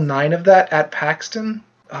all 9 of that at Paxton.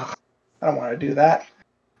 Ugh, I don't want to do that.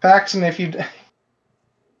 Paxton, if you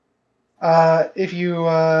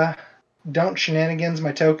don't shenanigans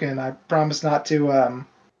my token, I promise not to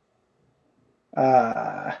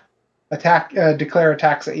declare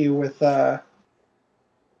attacks at you with Archon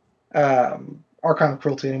of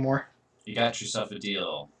Cruelty anymore. You got yourself a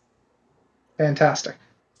deal. Fantastic.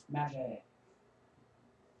 Magic.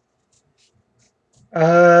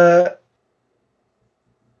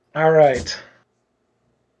 All right.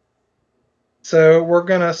 So we're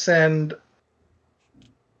gonna send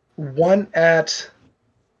one at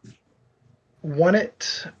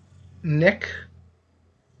Nick,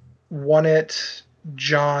 one at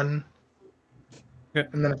John, Okay.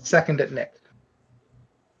 and then a second at Nick.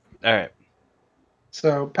 All right.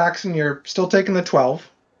 So Paxton, you're still taking the 12.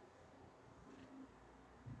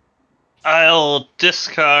 I'll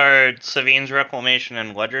discard Savine's Reclamation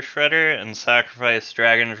and Ledger Shredder and sacrifice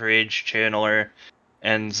Dragon's Rage Channeler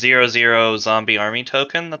and 0/0 Zombie Army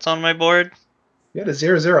token that's on my board. You had a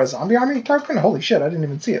 0/0 zombie army token? Holy shit, I didn't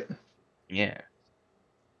even see it. Yeah.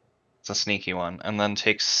 It's a sneaky one. And then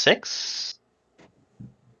take 6.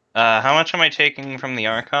 How much am I taking from the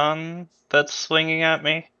Archon that's swinging at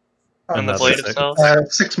me? And the Another blade 6. itself?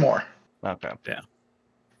 6 more. Okay.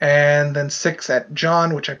 And then 6 at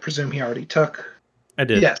John, which I presume he already took. I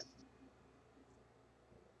did. Yes.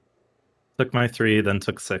 Took my 3, then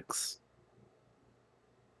took 6.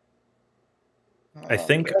 I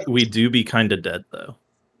think Okay. we do be kind of dead, though.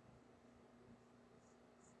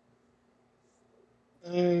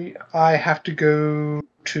 I have to go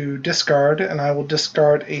to discard, and I will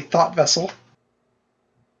discard a Thought Vessel.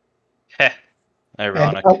 Heh. And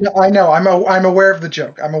Ironic. I know. I'm aware of the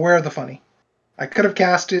joke. I'm aware of the funny. I could have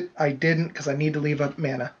cast it. I didn't because I need to leave up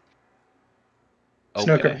mana.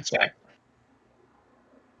 Okay.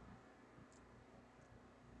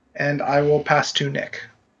 And I will pass to Nick.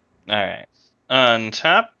 Alright.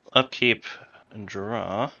 Untap, upkeep, and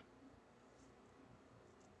draw.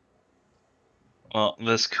 Well,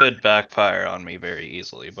 this could backfire on me very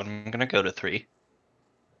easily, but I'm gonna go to 3.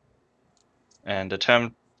 And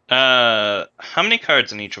attempt... how many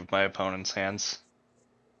cards in each of my opponent's hands?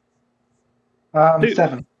 2.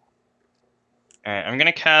 7. Alright, I'm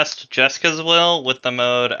gonna cast Jessica's Will with the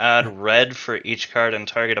mode add red for each card in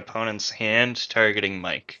target opponent's hand, targeting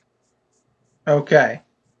Mike. Okay.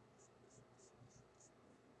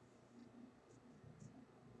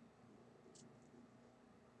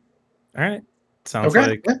 All right. Sounds Okay.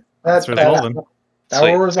 like Yeah, that's resolving. That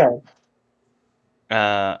Sweet. will resolve.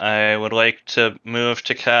 I would like to move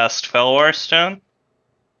to cast Felwar Stone.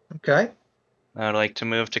 Okay. I would like to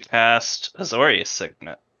move to cast Azorius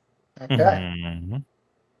Signet. Okay. Mhm.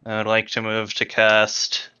 I would like to move to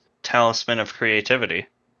cast Talisman of Creativity.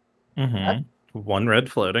 Mhm. 1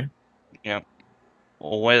 red floating.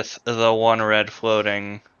 With the 1 red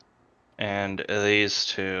floating and these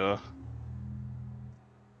 2,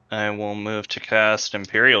 I will move to cast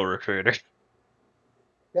Imperial Recruiter.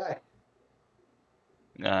 Okay.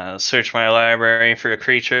 Search my library for a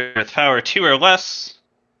creature with power 2 or less.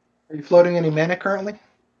 Are you floating any mana currently?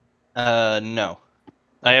 No.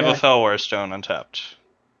 I have a Okay. Felwar Stone untapped.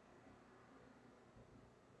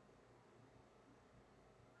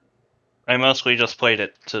 I mostly just played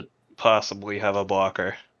it to possibly have a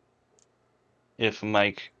blocker. If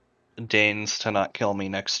Mike deigns to not kill me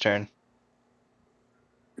next turn.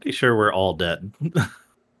 Pretty sure we're all dead.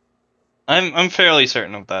 I'm fairly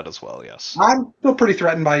certain of that as well, yes. I'm still pretty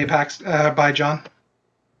threatened by you, by John.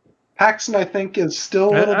 Paxton, I think, is still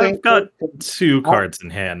a little I've got dangerous. 2 cards in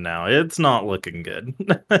hand now. It's not looking good.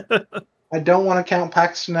 I don't want to count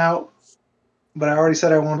Paxton out, but I already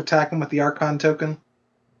said I won't attack him with the Archon token.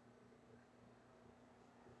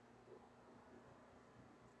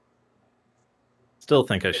 Still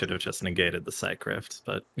think I should have just negated the Psych Rift,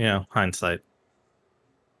 but hindsight.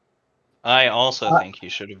 I also think you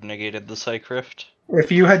should have negated the Psych Rift.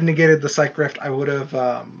 If you had negated the Psych Rift, I would have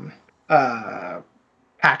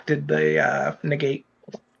pacted the negate.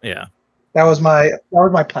 Yeah. That was my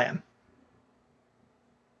plan.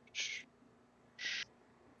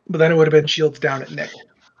 But then it would have been shields down at Nick.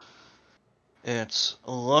 It's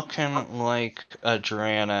looking like a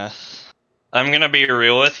Draneth. I'm gonna be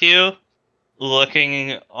real with you.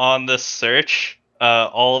 Looking on this search,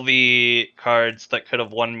 all the cards that could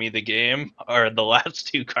have won me the game are the last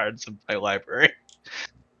 2 cards in my library.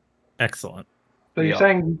 Excellent. So you're Yeah.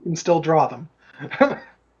 saying you can still draw them.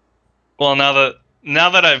 Well, now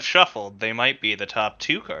that I've shuffled, they might be the top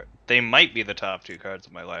 2 cards. They might be the top 2 cards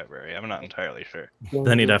of my library. I'm not entirely sure.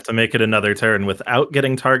 Then you'd have to make it another turn without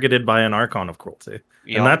getting targeted by an Archon of Cruelty.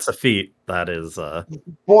 Yep. And that's a feat that is Boy,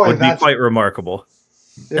 would be that's quite remarkable.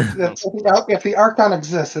 if the Archon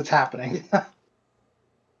exists, it's happening.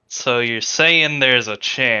 So you're saying there's a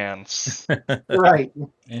chance. Right.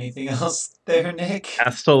 Anything else there, Nick?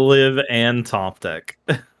 Has to live and top deck.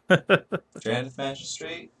 Stranded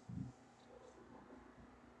Magistrate?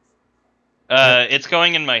 It's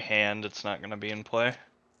going in my hand. It's not going to be in play.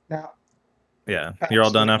 Now, Yeah, you're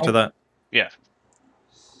all done after that? Yeah.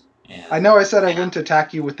 And I know I said I wouldn't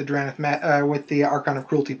attack you with the with the Archon of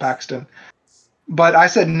Cruelty, Paxton, but I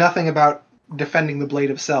said nothing about defending the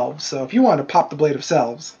Blade of Selves. So if you want to pop the Blade of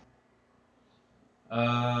Selves,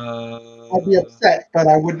 I'd be upset, but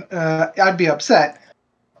I would. I'd be upset,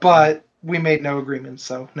 but we made no agreement,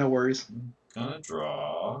 so no worries. Gonna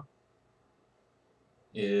draw.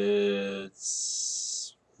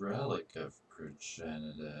 It's Relic of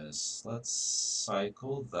Progenitus. Let's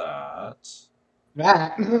cycle that.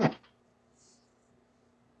 That.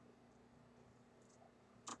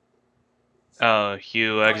 Oh,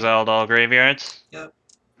 you exiled all graveyards? Yep.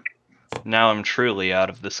 Now I'm truly out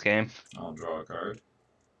of this game. I'll draw a card.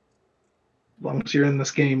 As long as you're in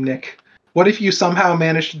this game, Nick. What if you somehow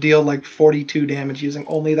managed to deal like 42 damage using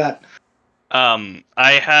only that?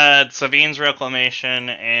 I had Savine's Reclamation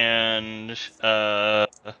and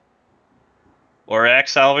Orax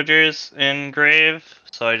Salvagers in grave,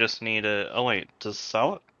 so I just need a. Oh wait,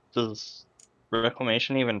 does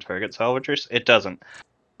Reclamation even target Salvagers? It doesn't.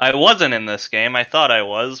 I wasn't in this game. I thought I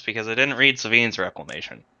was because I didn't read Savine's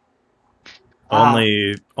Reclamation.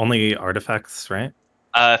 Only artifacts, right?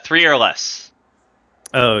 3 or less.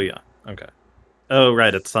 Oh yeah. Okay. Oh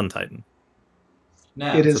right, it's Sun Titan.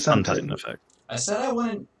 Now, It It's is a Sun Sun Titan effect. I said I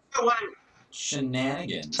wanted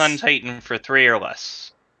shenanigans. Sun Titan for 3 or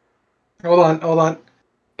less. Hold on.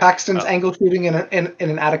 Paxton's Oh. angle shooting in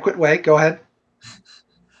an adequate way. Go ahead.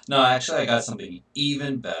 No, actually, I got something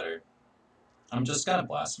even better. I'm just gonna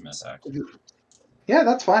blasphemous act. Yeah,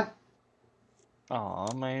 that's fine.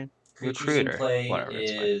 Aw, my Creatures recruiter. in play Whatever,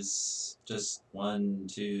 it's fine. is just 1,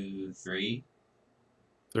 2, 3.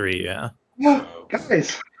 3, yeah. Oh,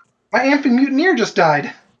 guys, my Amphin Mutineer just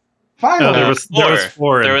died. Finally. Oh, there was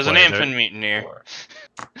 4 in There was an play. infant mutineer 4.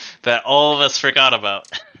 that all of us forgot about.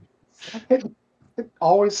 It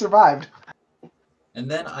always survived. And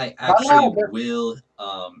then I Wow, actually there- will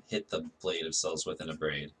hit the Blade of Cells within a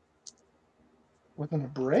braid. Within a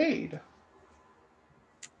braid.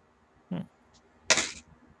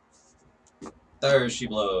 There she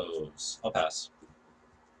blows. I'll pass.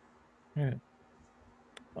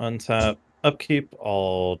 Untap, upkeep,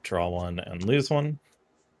 I'll draw 1 and lose 1.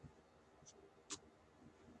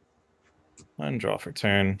 And draw for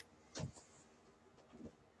turn.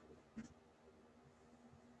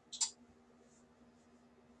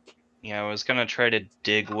 Yeah, I was gonna try to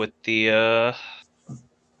dig with the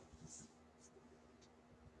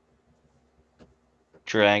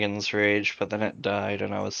Dragon's Rage, but then it died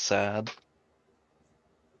and I was sad.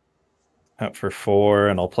 Out for 4,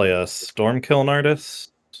 and I'll play a Stormkiln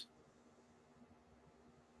Artist.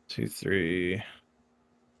 2, 3.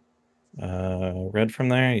 Red from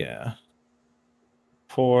there, yeah.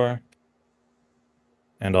 4.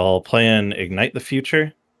 And I'll play an Ignite the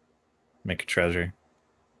Future. Make a treasure.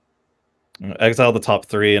 Exile the top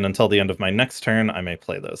 3, and until the end of my next turn, I may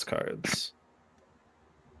play those cards.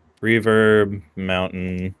 Reverb,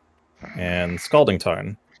 Mountain, and Scalding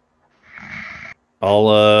Tarn. I'll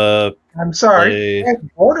I'm sorry. play...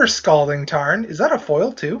 Border Scalding Tarn. Is that a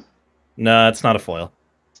foil too? No, it's not a foil.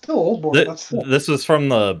 Still old border. That's still... This was from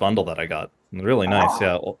the bundle that I got. Really nice, Ah.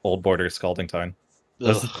 yeah. Old Border Scalding Tarn.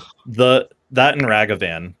 Ugh. That and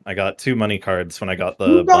Ragavan. I got 2 money cards when I got the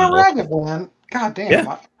You got bundle. a Ragavan. God damn.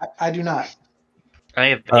 Yeah. I do not. I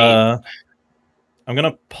have 8. I'm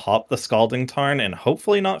gonna pop the Scalding Tarn and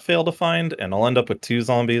hopefully not fail to find, and I'll end up with 2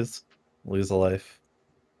 zombies. Lose a life.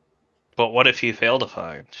 But what if you fail to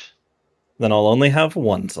find? Then I'll only have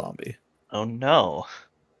 1 zombie. Oh no.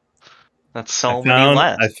 That's so many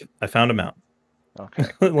less. I found a mountain. Okay.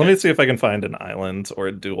 Let me see if I can find an island or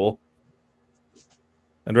a duel.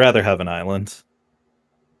 I'd rather have an island.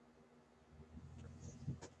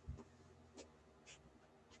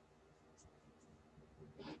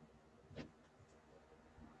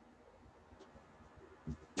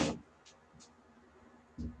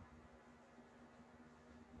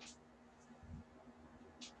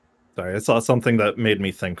 Sorry, I saw something that made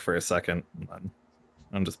me think for a second.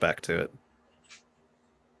 I'm just back to it.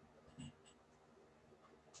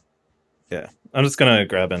 Yeah, I'm just gonna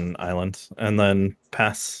grab an island and then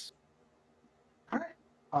pass. All right.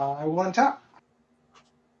 I will untap.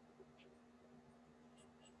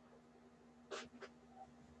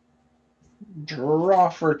 Draw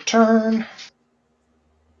for turn.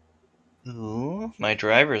 Ooh, my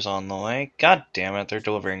driver's on the way. God damn it, they're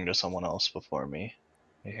delivering to someone else before me.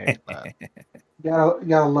 I hate that. You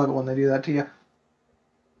gotta love it when they do that to you.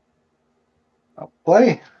 I'll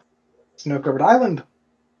play. Snow-covered island.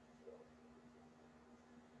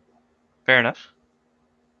 Fair enough.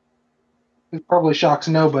 It probably shocks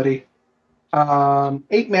nobody. 8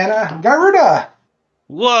 mana, Gyruda!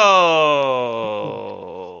 Whoa!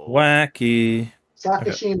 Wacky.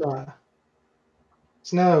 Sakashima.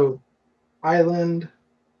 Snow. Island.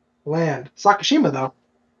 Land. Sakashima, though.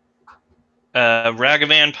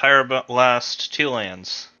 Ragavan, Pyroblast, 2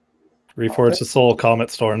 lands. Reforge the Soul,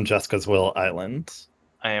 Comet Storm, Jeska's Will, Island.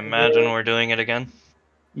 I imagine we're doing it again.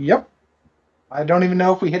 Yep. I don't even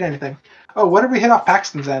know if we hit anything. Oh, what did we hit off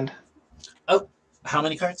Paxton's end? Oh, how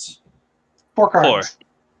many cards? 4 cards.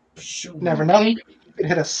 4. Shoot. Never know. You could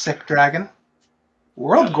hit a sick dragon.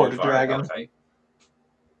 World Gorded Far, Dragon. Okay.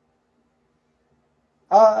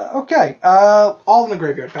 Okay. All in the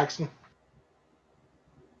graveyard, Paxton.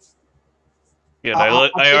 Good. I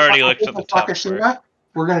already looked at the top part. Sakashima.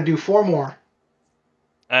 We're going to do 4 more.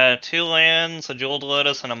 2 lands, a Jeweled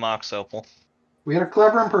Lotus, and a Mox Opal. We had a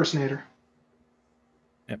clever impersonator.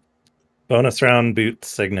 Bonus round, boot,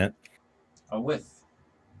 Signet. A with.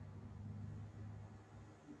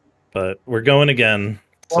 But we're going again.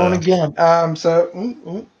 Going again.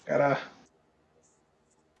 Gotta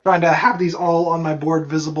trying to have these all on my board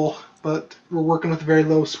visible, but we're working with very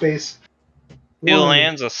low space. 2 1,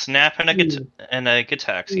 lands, a Snap, and a 2,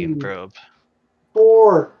 Gitaxian 3, Probe.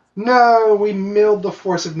 4. No, we milled the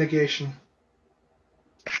Force of Negation.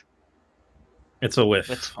 It's a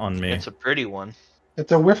whiff on me. It's a pretty one.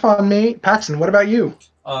 It's a whiff on me. Paxton, what about you?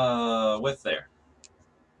 With there.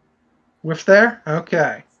 Whiff there?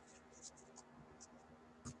 Okay.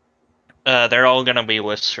 They're all gonna be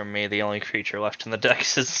whiffs from me. The only creature left in the deck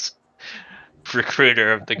is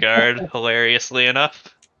Recruiter of the Guard, hilariously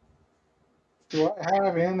enough. Do I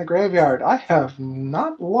have in the graveyard? I have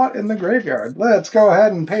not a lot in the graveyard. Let's go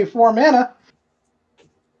ahead and pay 4 mana.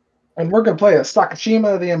 And we're going to play a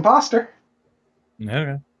Sakashima the Imposter.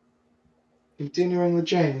 Okay. Continuing the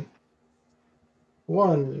chain.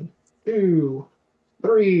 1, 2,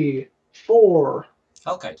 3, 4.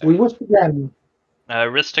 Okay. We whiff again.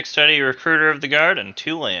 Ristic Study, Recruiter of the Guard, and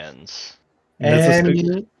 2 lands.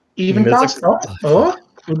 And even cost. Oh,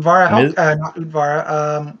 Udvara, not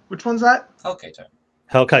Udvara. Which one's that? Okay, turn.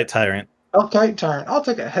 Hellkite Tyrant. Hellkite Tyrant. I'll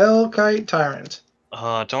take a Hellkite Tyrant.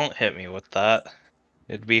 Don't hit me with that.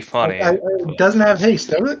 It'd be funny. It doesn't have haste,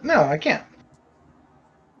 does it? No, I can't.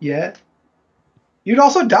 Yeah. You'd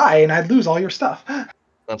also die, and I'd lose all your stuff.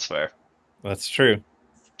 That's fair. That's true.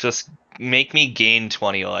 Just make me gain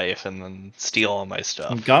 20 life and then steal all my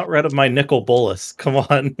stuff. Got rid of my Nicol Bolas. Come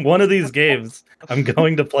on. One of these games, I'm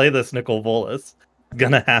going to play this Nicol Bolas.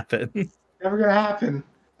 Gonna happen. Never gonna happen.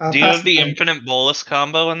 Do you have the Infinite Bolus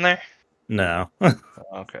combo in there? No.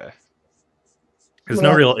 Okay. There's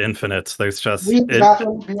no real infinites. There's just... Be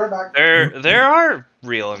right back. There are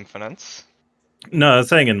real infinites. No, I was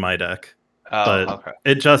saying in my deck. Oh, But okay.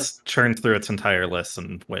 it just churns through its entire list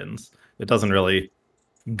and wins. It doesn't really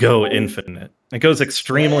go infinite. It goes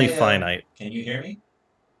extremely finite. Can you hear me?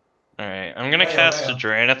 Alright, I'm gonna cast a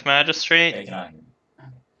Dranith Magistrate, Hey, can I?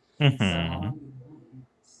 Mhm.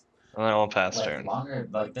 and then we'll pass Like, turn. longer,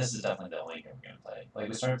 like this is definitely the only game we're gonna play. Like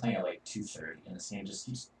we started playing at like 2:30, and this game just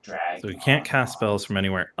keeps dragging. So we can't on cast and on. spells from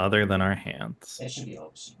anywhere other than our hands. It should be able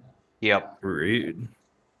to see that. Yep. Rude.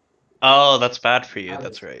 Oh, that's bad for you,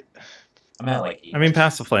 that's right. I'm at like 8. I mean,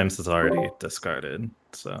 Pass the Flames is already discarded,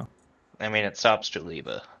 so... I mean, it stops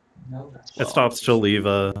Jeleva. No, It stops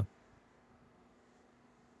Jeleva.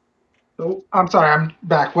 Oh, I'm sorry, I'm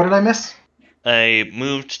back. What did I miss? I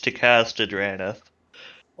moved to cast a Dranith.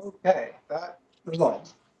 Okay, that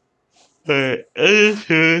resolves. So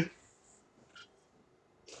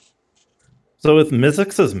with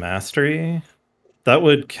Mizzix's Mastery, that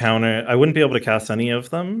would counter... I wouldn't be able to cast any of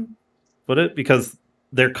them, would it? Because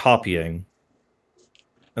they're copying.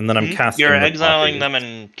 And then I'm casting You're the exiling copy. them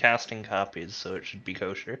and casting copies, so it should be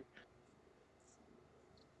kosher.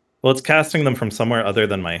 Well, it's casting them from somewhere other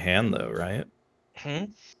than my hand, though, right?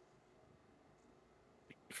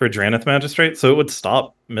 For Dranith Magistrate, so it would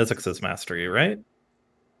stop Mizzix's Mastery, right?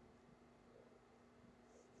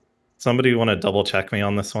 Somebody want to double check me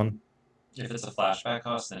on this one? If it's a flashback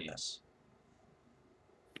cost, then yes.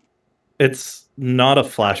 It's not a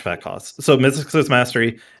flashback cost. So Mizzix's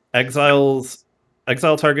Mastery exiles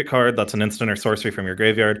exile target card. That's an instant or sorcery from your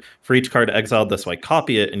graveyard. For each card exiled this way,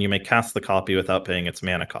 copy it, and you may cast the copy without paying its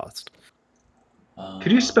mana cost.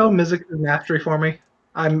 Could you spell Mizzix Mastery for me?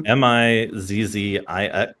 I'm. Mizzix.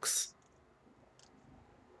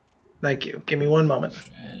 Thank you. Give me one moment.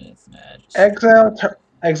 Granite Majesty.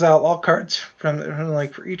 Exile all cards from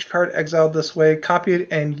like for each card exiled this way. Copy it,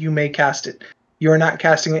 and you may cast it. You are not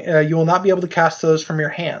casting it. You will not be able to cast those from your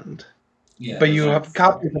hand. Yeah, But those you aren't have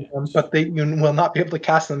copies free. of them, but you will not be able to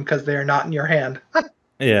cast them because they are not in your hand.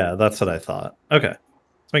 Yeah, that's what I thought. Okay.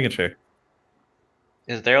 Let's make it sure.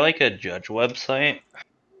 Is there like a judge website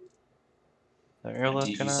that you're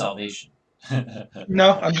looking DG at? Salvation.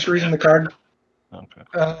 No, I'm just reading the card.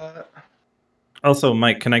 Okay. Also,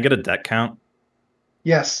 Mike, can I get a deck count?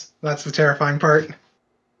 Yes, that's the terrifying part.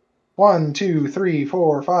 1, 2, 3,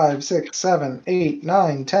 4, 5, 6, 7, 8,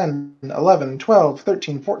 9, 10, 11, 12,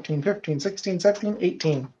 13, 14, 15, 16, 17,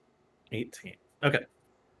 18. 18. Okay.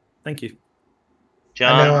 Thank you.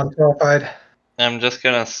 John, I know, I'm terrified. I'm just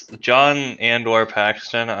gonna John and/or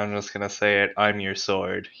Paxton. I'm just gonna say it. I'm your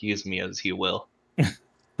sword. Use me as you will.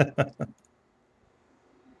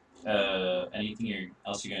 Anything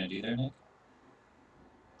else you're gonna do there, Nick?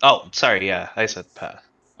 Oh, sorry. Yeah, I said pass.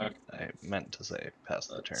 Okay. I meant to say pass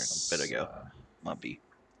the turn a bit ago. Mumpy.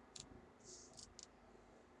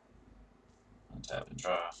 Untap and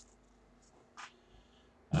draw.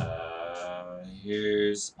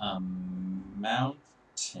 Here's a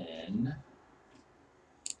mountain.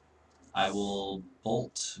 I will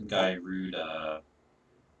bolt Gyruda.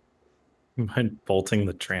 Mind bolting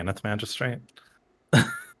the Traneth Magistrate? You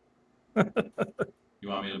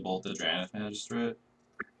want me to bolt the Dranith Magistrate?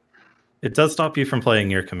 It does stop you from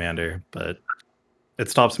playing your commander, but it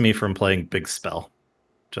stops me from playing Big Spell.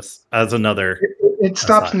 Just as another. It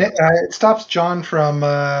stops aside. it stops John from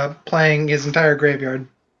playing his entire graveyard.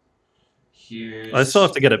 Here's. I still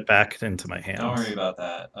have to get it back into my hands. Don't worry about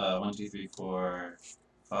that. 1, 2, 3, 4,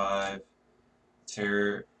 5.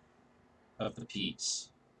 Terror of the Peaks.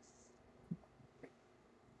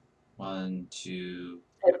 1, 2.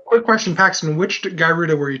 Quick question, Paxton. Which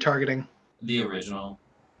Gyruda were you targeting? The original.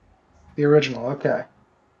 The original, okay.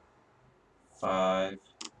 5.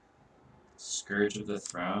 Scourge of the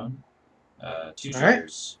Throne. 2 All right.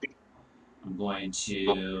 triggers. I'm going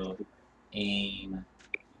to aim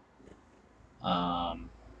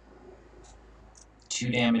 2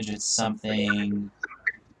 damage at something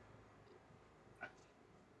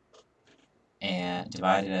and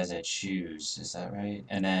divide it as I choose. Is that right?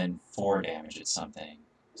 And then 4 damage at something.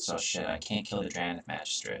 So shit, I can't kill the Dranith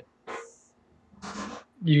Magistrate.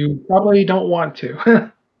 You probably don't want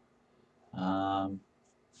to.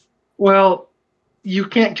 Well, you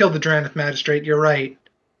can't kill the Dranith Magistrate, you're right.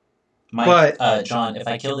 Mike, But- John, if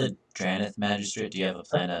I kill the Dranith Magistrate, do you have a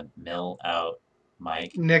plan to mill out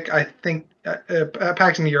Mike? Nick, I think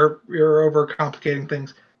Paxton, you're overcomplicating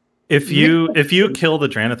things. If you kill the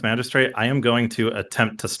Dranith Magistrate, I am going to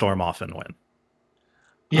attempt to storm off and win.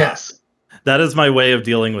 Yes. That is my way of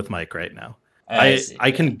dealing with Mike right now. see.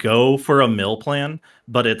 I can go for a mill plan,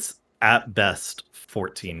 but it's at best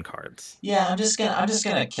 14 cards. Yeah, I'm just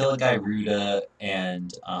gonna kill a Gyruda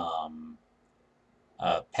and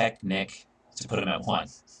peck Nick to put him at 1.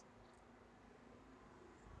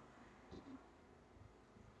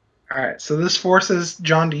 All right, so this forces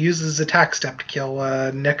John to use his attack step to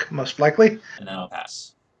kill Nick, most likely. And then I'll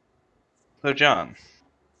pass. So, John.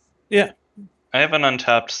 Yeah. I have an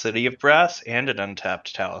untapped City of Brass and an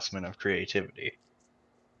untapped Talisman of Creativity.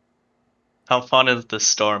 How fun is the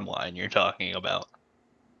storm line you're talking about?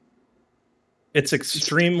 It's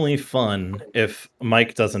extremely fun if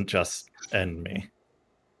Mike doesn't just end me.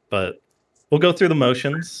 But we'll go through the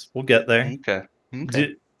motions. We'll get there. Okay.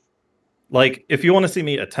 If you want to see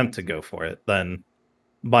me attempt to go for it, then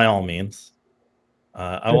by all means.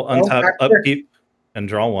 I will untap Upkeep and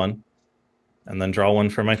draw 1. And then draw 1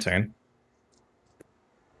 for my turn.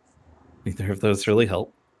 Neither of those really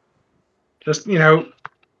help. Just,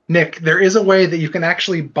 Nick, there is a way that you can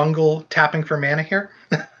actually bungle tapping for mana here.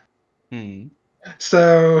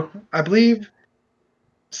 So, I believe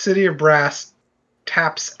City of Brass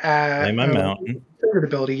taps at Play my mountain. triggered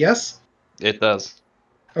ability, yes? It does.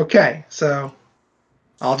 Okay, so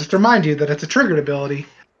I'll just remind you that it's a triggered ability.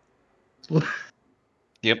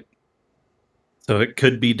 Yep. So it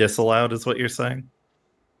could be disallowed, is what you're saying?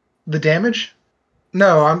 The damage?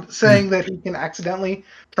 No, I'm saying that he can accidentally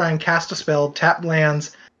try and cast a spell, tap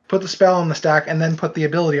lands, put the spell on the stack, and then put the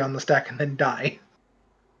ability on the stack and then die.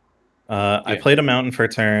 I played a mountain for a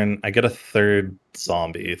turn. I get a 3rd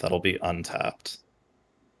zombie that'll be untapped.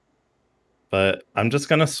 But I'm just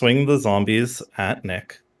going to swing the zombies at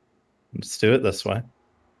Nick. Let's do it this way.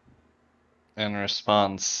 In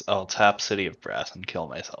response, I'll tap City of Brass and kill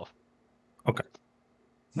myself.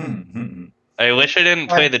 I wish I didn't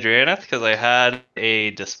play the Draenith because I had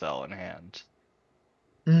a Dispel in hand.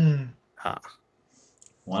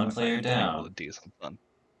 One player Able down. to do something.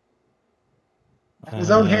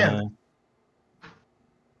 His own hand. Uh,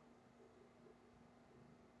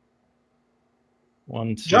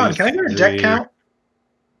 1, 2, John, can I get a deck 3. count?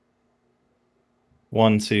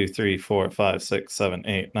 1, 2, 3, 4, 5, 6, 7,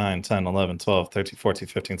 8, 9, 10, 11, 12, 13, 14,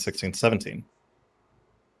 15, 16, 17.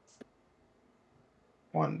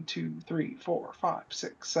 1, 2, 3, 4, 5,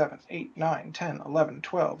 6, 7, 8, 9, 10, 11,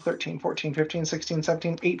 12, 13, 14, 15, 16,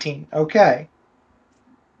 17, 18. Okay.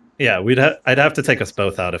 Yeah, I'd have to take us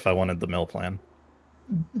both out if I wanted the mill plan.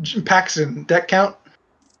 Paxton, deck count?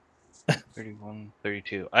 31,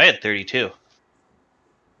 32. I had 32.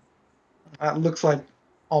 That looks like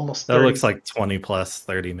almost That 30. looks like 20 plus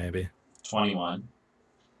 30 maybe. 21.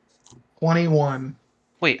 21.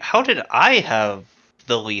 Wait, how did I have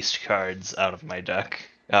the least cards out of my deck,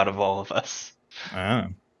 out of all of us? Ah.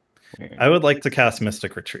 Weird. I would like to cast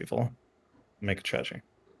Mystic Retrieval. Make a treasure.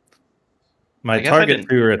 My I guess I target didn't-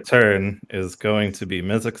 to return is going to be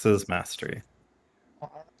Mizzix's Mastery.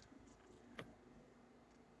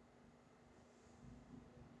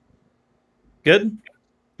 Good?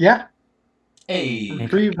 Yeah. Hey.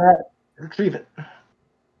 Retrieve that. Retrieve it.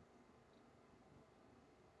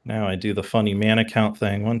 Now I do the funny mana count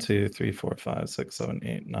thing. 1, 2, 3, 4, 5, 6, 7,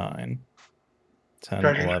 8, 9, 10,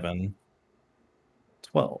 Treasure. 11,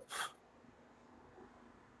 12.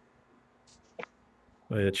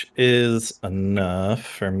 Which is enough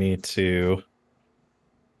for me to...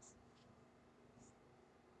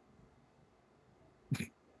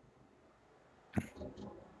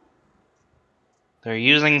 They're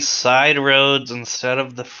using side roads instead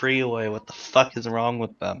of the freeway. What the fuck is wrong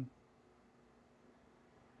with them?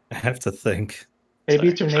 I have to think. Maybe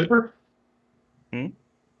it's your neighbor? Hmm?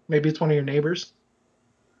 Maybe it's one of your neighbors?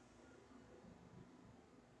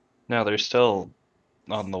 No, they're still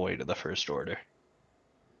on the way to the First Order.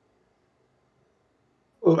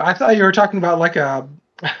 Ooh, I thought you were talking about like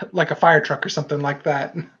a fire truck or something like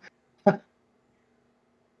that.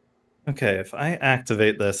 Okay, if I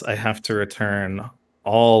activate this, I have to return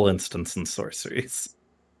all instants and sorceries.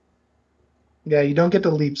 Yeah, you don't get to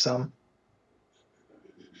leave some.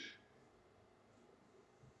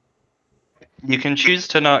 You can choose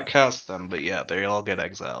to not cast them, but yeah, they all get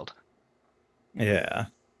exiled. Yeah.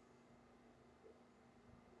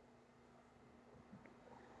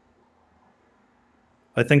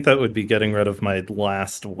 I think that would be getting rid of my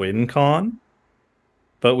last win con,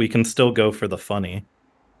 but we can still go for the funny.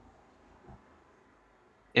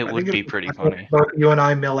 It I would think be it's pretty fine funny. if both you and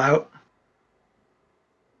I mill out.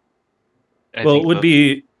 Well,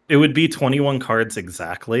 think it would be 21 cards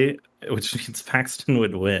exactly, which means Paxton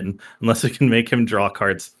would win unless we can make him draw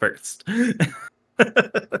cards first.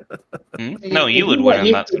 No, you would If win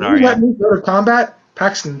in that If you scenario. let me go to combat,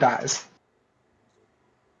 Paxton dies.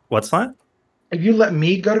 What's that? If you let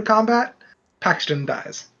me go to combat, Paxton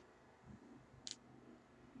dies.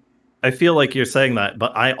 I feel like you're saying that,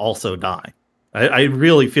 but I also die. I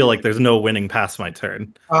really feel like there's no winning past my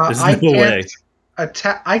turn. There's I no way. can't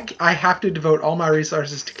attack. I have to devote all my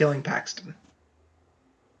resources to killing Paxton.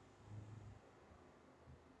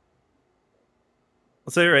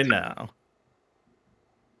 I'll say it right now.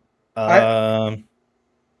 I-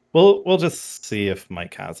 We'll just see if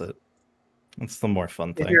Mike has it. It's the more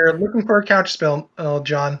fun If thing. you're looking for a counter spell,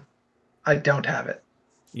 John, I don't have it.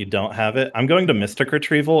 You don't have it? I'm going to Mystic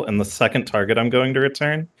Retrieval, and the second target I'm going to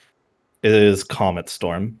return is Comet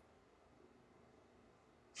Storm.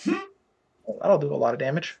 That'll do a lot of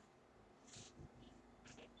damage.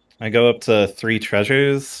 I go up to 3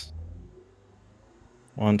 treasures.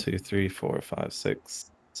 1, 2, 3, 4, 5,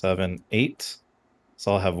 6, 7, 8.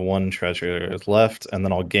 So I'll have 1 treasure left, and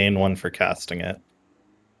then I'll gain 1 for casting it.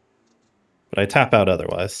 But I tap out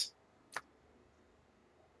otherwise.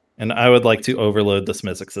 And I would like to overload this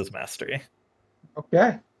Mizzix's Mastery.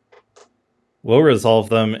 Okay. We'll resolve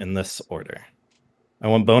them in this order. I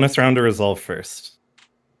want bonus round to resolve first.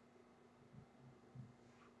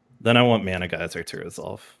 Then I want Mana Geyser to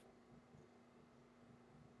resolve.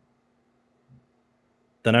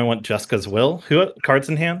 Then I want Jessica's Will. Who cards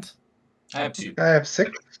in hand? I have 2. I have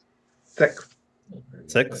 6. 6.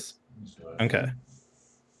 6? Okay.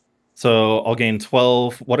 So I'll gain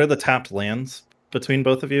 12. What are the tapped lands between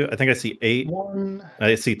both of you? I think I see 8. 1,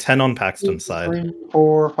 I see 10 on 2, Paxton's side. 3,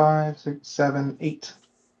 4, 5, 6, 7, 8.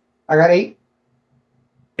 I got 8.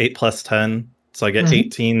 8 plus 10. So I get Mhm.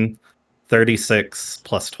 18, 36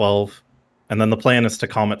 plus 12. And then the plan is to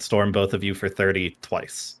Comet Storm both of you for 30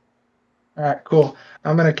 twice. All right, cool.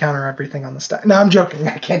 I'm gonna counter everything on the stack. No, I'm joking.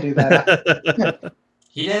 I can't do that.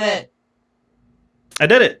 He did it. I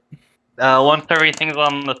did it. Once everything's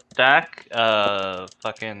on the stack,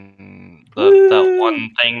 fucking that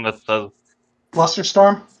one thing that says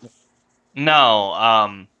Flusterstorm.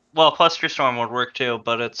 no. Well, Cluster Storm would work too,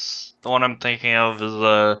 but it's the one I'm thinking of is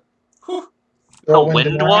the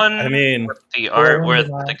wind Deny. one. I mean, with the art where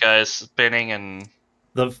Deny. the guy's spinning and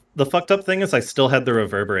the fucked up thing is I still had the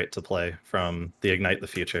Reverberate to play from the Ignite the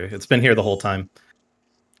Future. It's been here the whole time.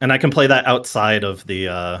 And I can play that outside of the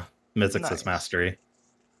Mizzix's Nice. Mastery.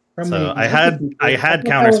 From So the I had thought that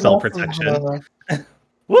counterspell was also, protection.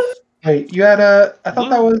 What? Wait, you had I thought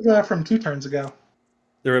that was from 2 turns ago.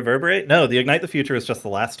 The Reverberate? No, the Ignite the Future is just the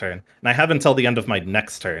last turn. And I have until the end of my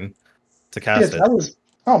next turn to cast Yes, it. that was.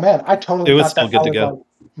 Oh man, I totally It was thought still that good that to was go.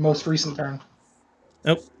 like most recent turn.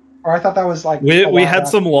 Nope. Or I thought that was like We a while had back.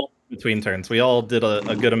 some lull between turns. We all did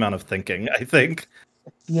a good amount of thinking, I think.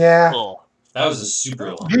 Yeah. cool. That was a super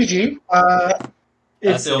long. GG.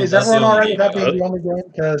 That's the Is only everyone all right game with that I being got. the only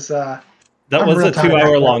game? Because That I'm was real a tired 2-hour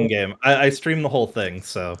after long that. game. I streamed the whole thing,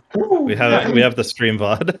 so we have the stream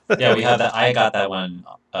VOD Yeah, we have that. I got that one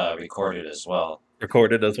recorded as well.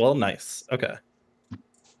 recorded as well. Nice. Okay.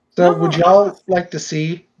 So would y'all like to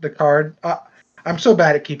see the card? I'm so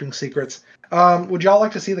bad at keeping secrets. Would y'all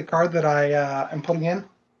like to see the card that I am putting in?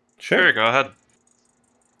 Sure, go ahead.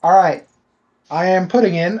 All right. I am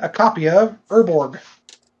putting in a copy of Urborg.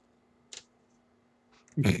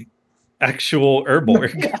 Actual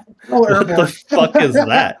Urborg. Oh, What the fuck is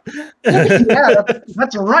that? Yeah,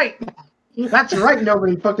 that's right. That's right.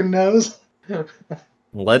 Nobody fucking knows.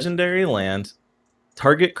 Legendary land.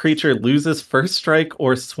 Target creature loses first strike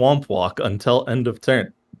or swamp walk until end of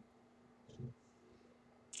turn.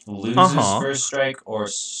 Loses first strike or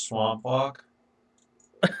swamp walk,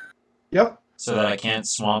 Yep. so that I can't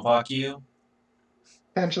swamp walk you.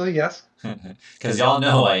 Potentially, yes. Because y'all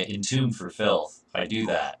know I entomb for filth. I do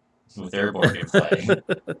that with Airborne in play.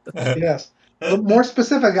 Yes. But more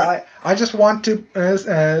specific, I just want to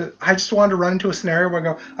run into a scenario where I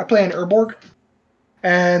go, I play an Urborg,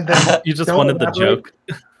 and then You just don't wanted the elaborate.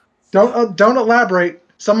 joke. Don't elaborate.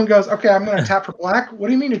 Someone goes, okay, I'm going to tap for black. What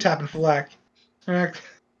do you mean you're tapping for black?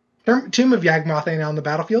 Tomb of Yawgmoth ain't on the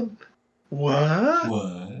battlefield. What?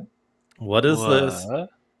 What? What is this?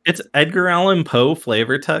 It's Edgar Allan Poe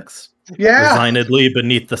flavor text. Yeah. Resignedly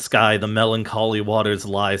beneath the sky, the melancholy waters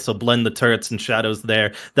lie, so blend the turrets and shadows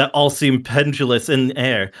there, that all seem pendulous in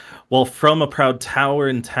air, while from a proud tower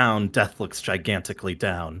in town, death looks gigantically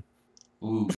down. Ooh.